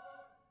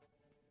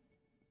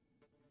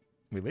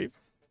 We leave.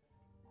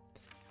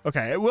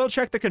 Okay, we'll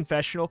check the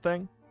confessional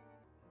thing.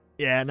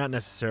 Yeah, not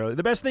necessarily.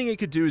 The best thing it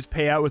could do is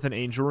pay out with an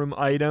Angel Room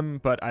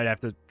item, but I'd have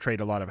to trade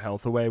a lot of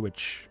health away,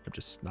 which I'm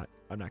just not.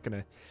 I'm not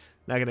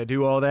gonna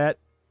do all that.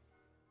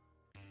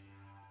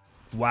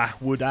 Why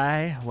would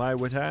I? Why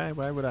would I?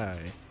 Why would I?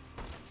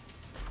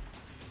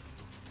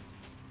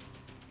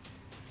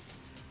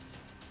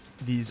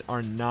 These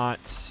are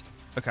not.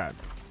 Okay.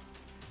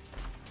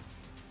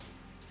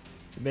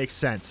 It makes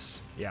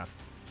sense. Yeah.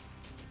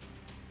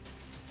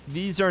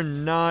 These are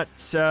not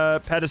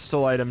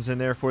pedestal items, and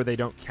therefore they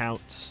don't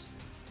count.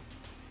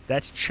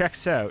 That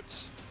checks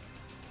out.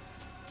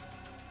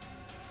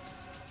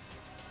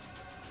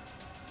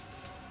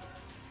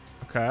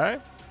 Okay.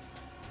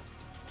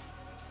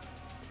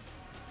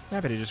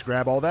 Happy to just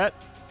grab all that.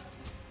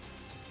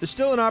 There's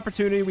still an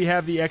opportunity. We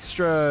have the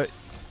extra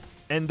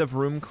end of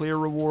room clear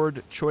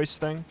reward choice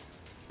thing.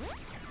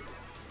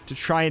 To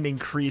try and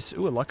increase...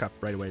 Ooh, a luck up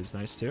right away is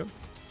nice, too.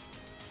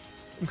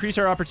 Increase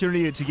our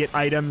opportunity to get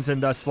items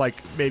and thus, like,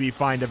 maybe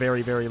find a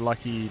very, very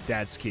lucky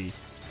dad's key.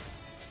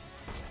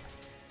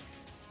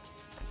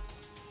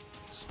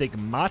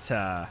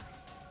 Stigmata.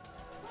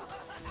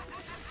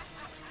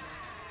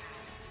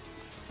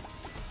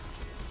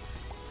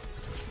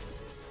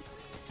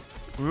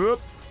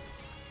 Whoop.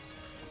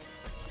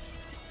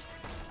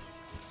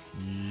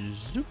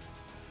 Zoop.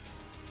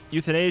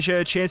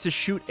 Euthanasia, chance to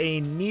shoot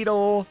a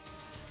needle.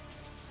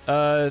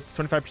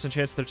 25%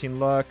 chance, 13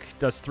 luck.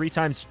 Does 3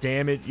 times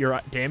damage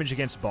your damage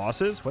against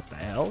bosses. What the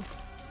hell?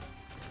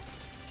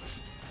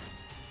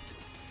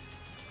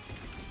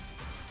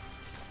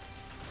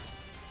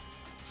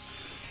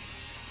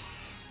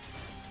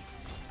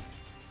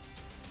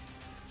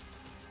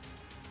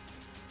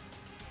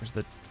 Where's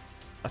the...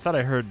 I thought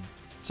I heard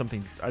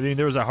something... I mean,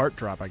 there was a heart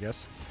drop, I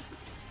guess.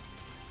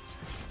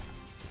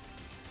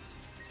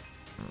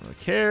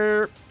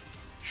 Care.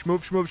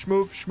 Schmoove, schmoove,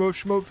 schmoove,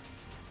 schmoove, schmoove.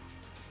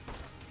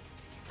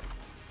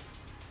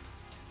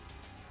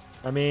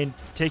 I mean,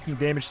 taking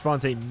damage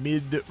spawns a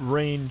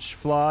mid-range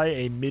fly,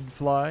 a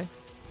mid-fly.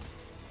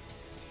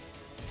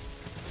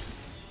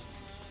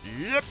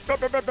 Yep,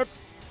 yep, yep, yep, yep.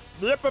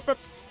 Yep, yep, yep.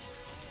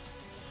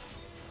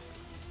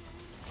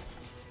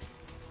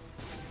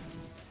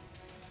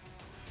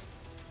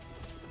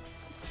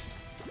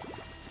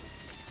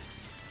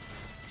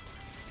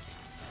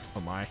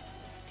 Oh my.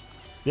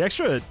 The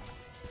extra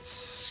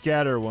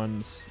scatter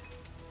ones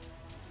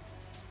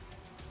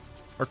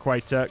are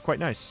quite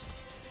nice.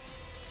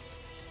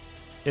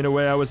 In a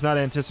way I was not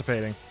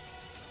anticipating.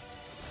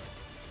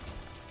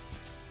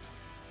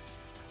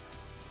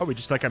 Oh, we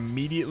just like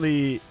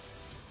immediately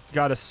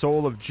got a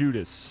Soul of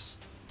Judas,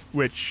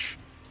 which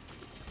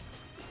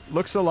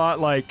looks a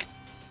lot like...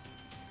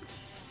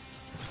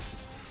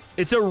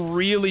 It's a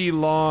really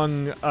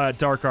long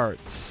Dark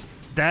Arts.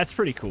 That's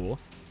pretty cool.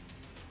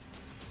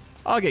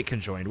 I'll get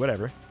conjoined,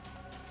 whatever.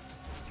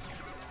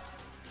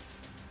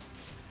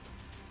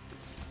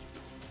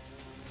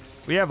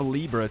 We have a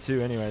Libra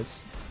too,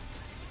 anyways.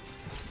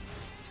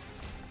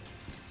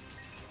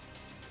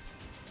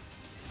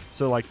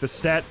 So, like,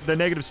 the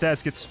negative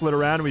stats get split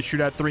around and we shoot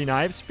out 3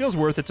 knives. Feels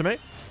worth it to me.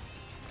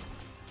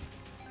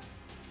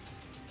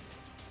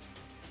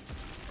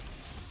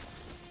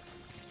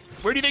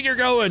 Where do you think you're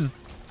going?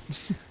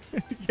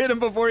 Get him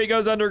before he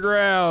goes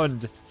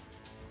underground.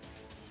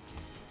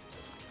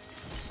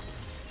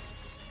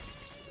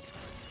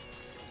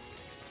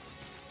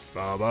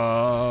 Ba,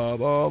 ba,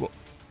 ba, ba.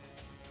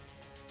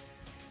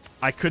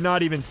 I could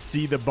not even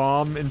see the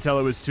bomb until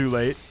it was too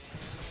late.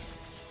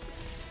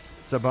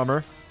 It's a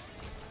bummer.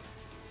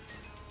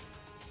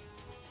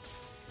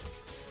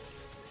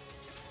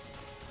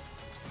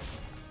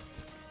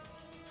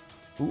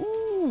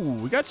 Ooh,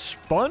 we got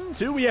spun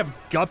too. We have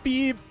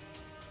Guppy.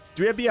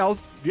 Do we have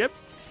Beelzebub? Yep.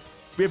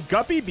 We have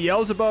Guppy,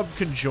 Beelzebub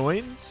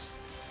conjoins.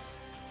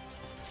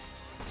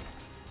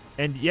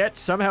 And yet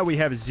somehow we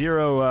have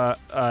 0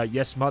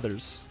 Yes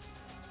Mothers.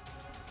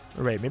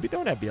 Or wait, maybe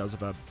don't have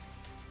Beelzebub.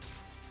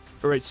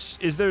 Or wait,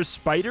 is there a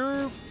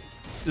spider?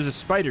 There's a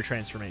spider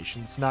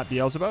transformation. It's not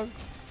Beelzebub?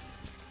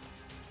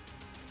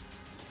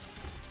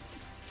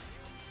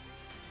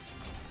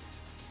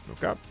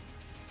 Okay.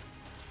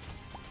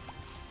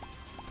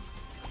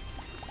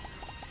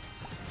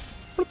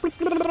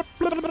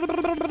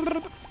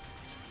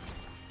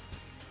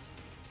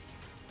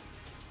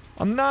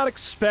 I'm not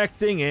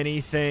expecting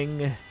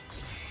anything.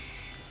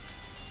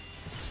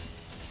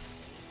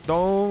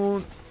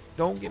 Don't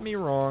get me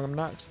wrong. I'm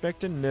not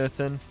expecting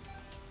nothing.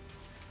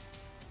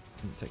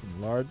 I'm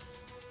taking lard.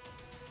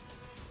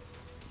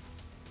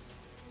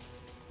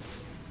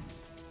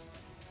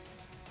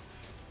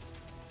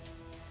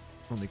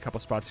 Only a couple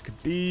spots it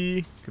could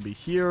be. Could be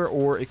here,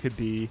 or it could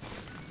be...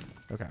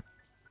 Okay.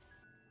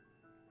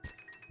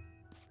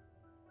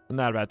 I'm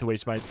not about to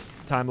waste my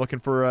time looking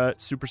for a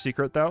super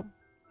secret, though.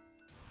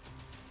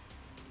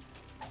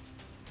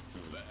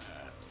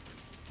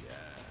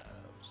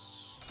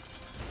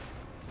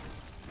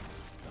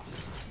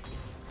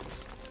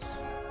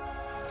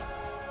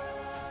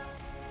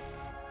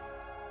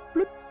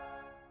 Bloop.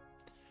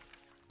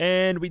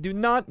 And we do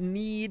not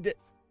need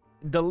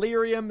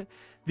Delirium.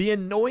 The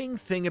annoying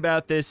thing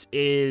about this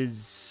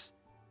is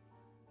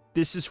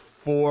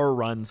 4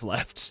 runs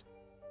left.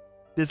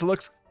 This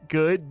looks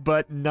good,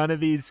 but none of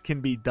these can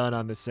be done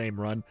on the same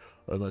run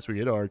unless we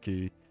get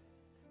Archie.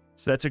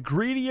 So that's a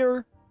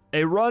greedier,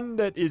 a run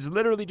that is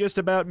literally just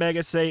about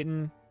Mega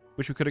Satan,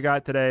 which we could have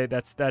got today.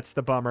 That's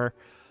the bummer.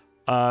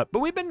 But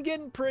we've been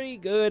getting pretty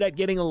good at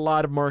getting a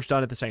lot of marks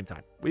done at the same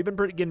time. We've been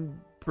getting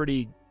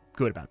pretty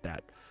good about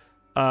that.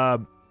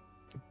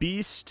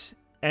 Beast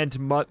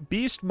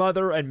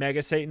Mother and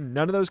Mega Satan,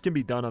 none of those can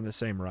be done on the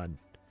same run.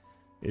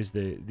 Is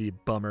the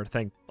bummer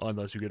thing,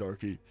 unless you get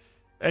Archie.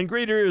 And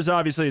Greeter is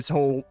obviously its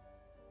whole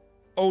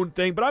own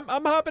thing, but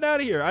I'm hopping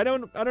out of here. I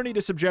don't need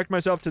to subject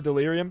myself to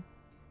Delirium.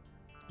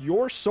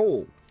 Your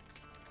soul.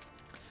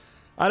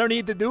 I don't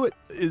need to do it,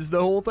 is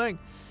the whole thing.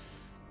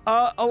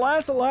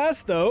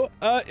 Alas, though,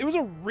 it was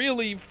a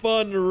really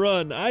fun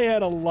run. I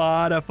had a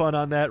lot of fun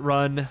on that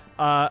run.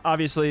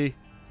 Obviously,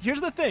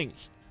 here's the thing.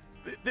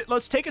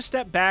 Let's take a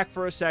step back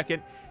for a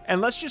second,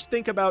 and let's just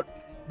think about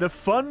the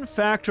fun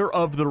factor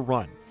of the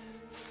run.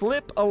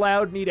 Flip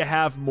allowed me to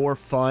have more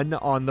fun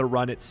on the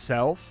run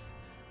itself,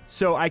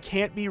 so I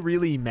can't be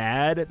really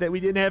mad that we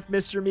didn't have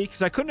Mr. Me,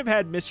 because I couldn't have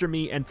had Mr.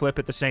 Me and Flip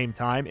at the same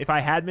time. If I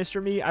had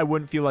Mr. Me, I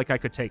wouldn't feel like I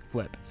could take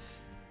Flip.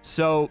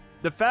 So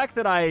the fact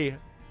that I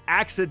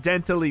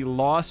accidentally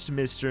lost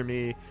Mr.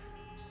 Me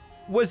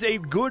was a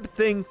good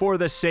thing for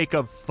the sake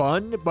of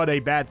fun, but a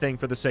bad thing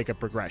for the sake of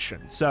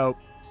progression. So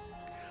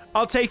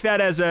I'll take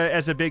that as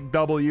a big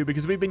W,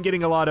 because we've been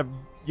getting a lot of,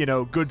 you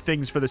know, good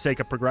things for the sake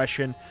of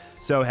progression.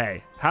 So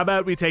hey, how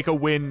about we take a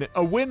win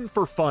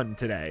for fun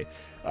today?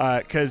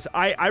 Because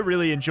I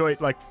really enjoyed,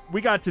 like,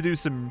 we got to do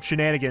some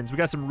shenanigans. We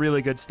got some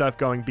really good stuff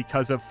going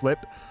because of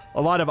Flip.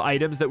 A lot of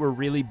items that were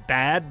really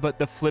bad, but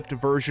the flipped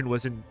version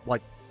was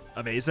like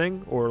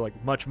amazing, or like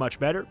much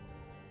better.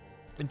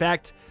 In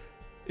fact,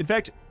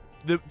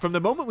 from the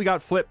moment we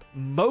got Flip,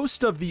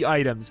 most of the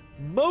items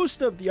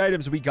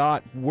we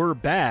got were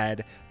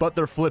bad, but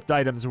their flipped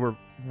items were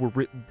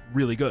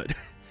really good.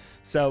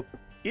 So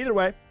either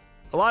way,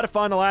 a lot of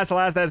fun. Alas,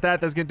 that's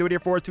gonna do it here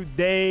for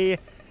today.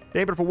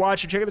 Thank you for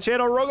watching. Check out the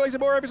channel. Roguelikes and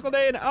more every single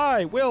day, and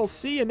I will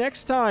see you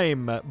next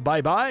time.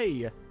 Bye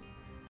bye.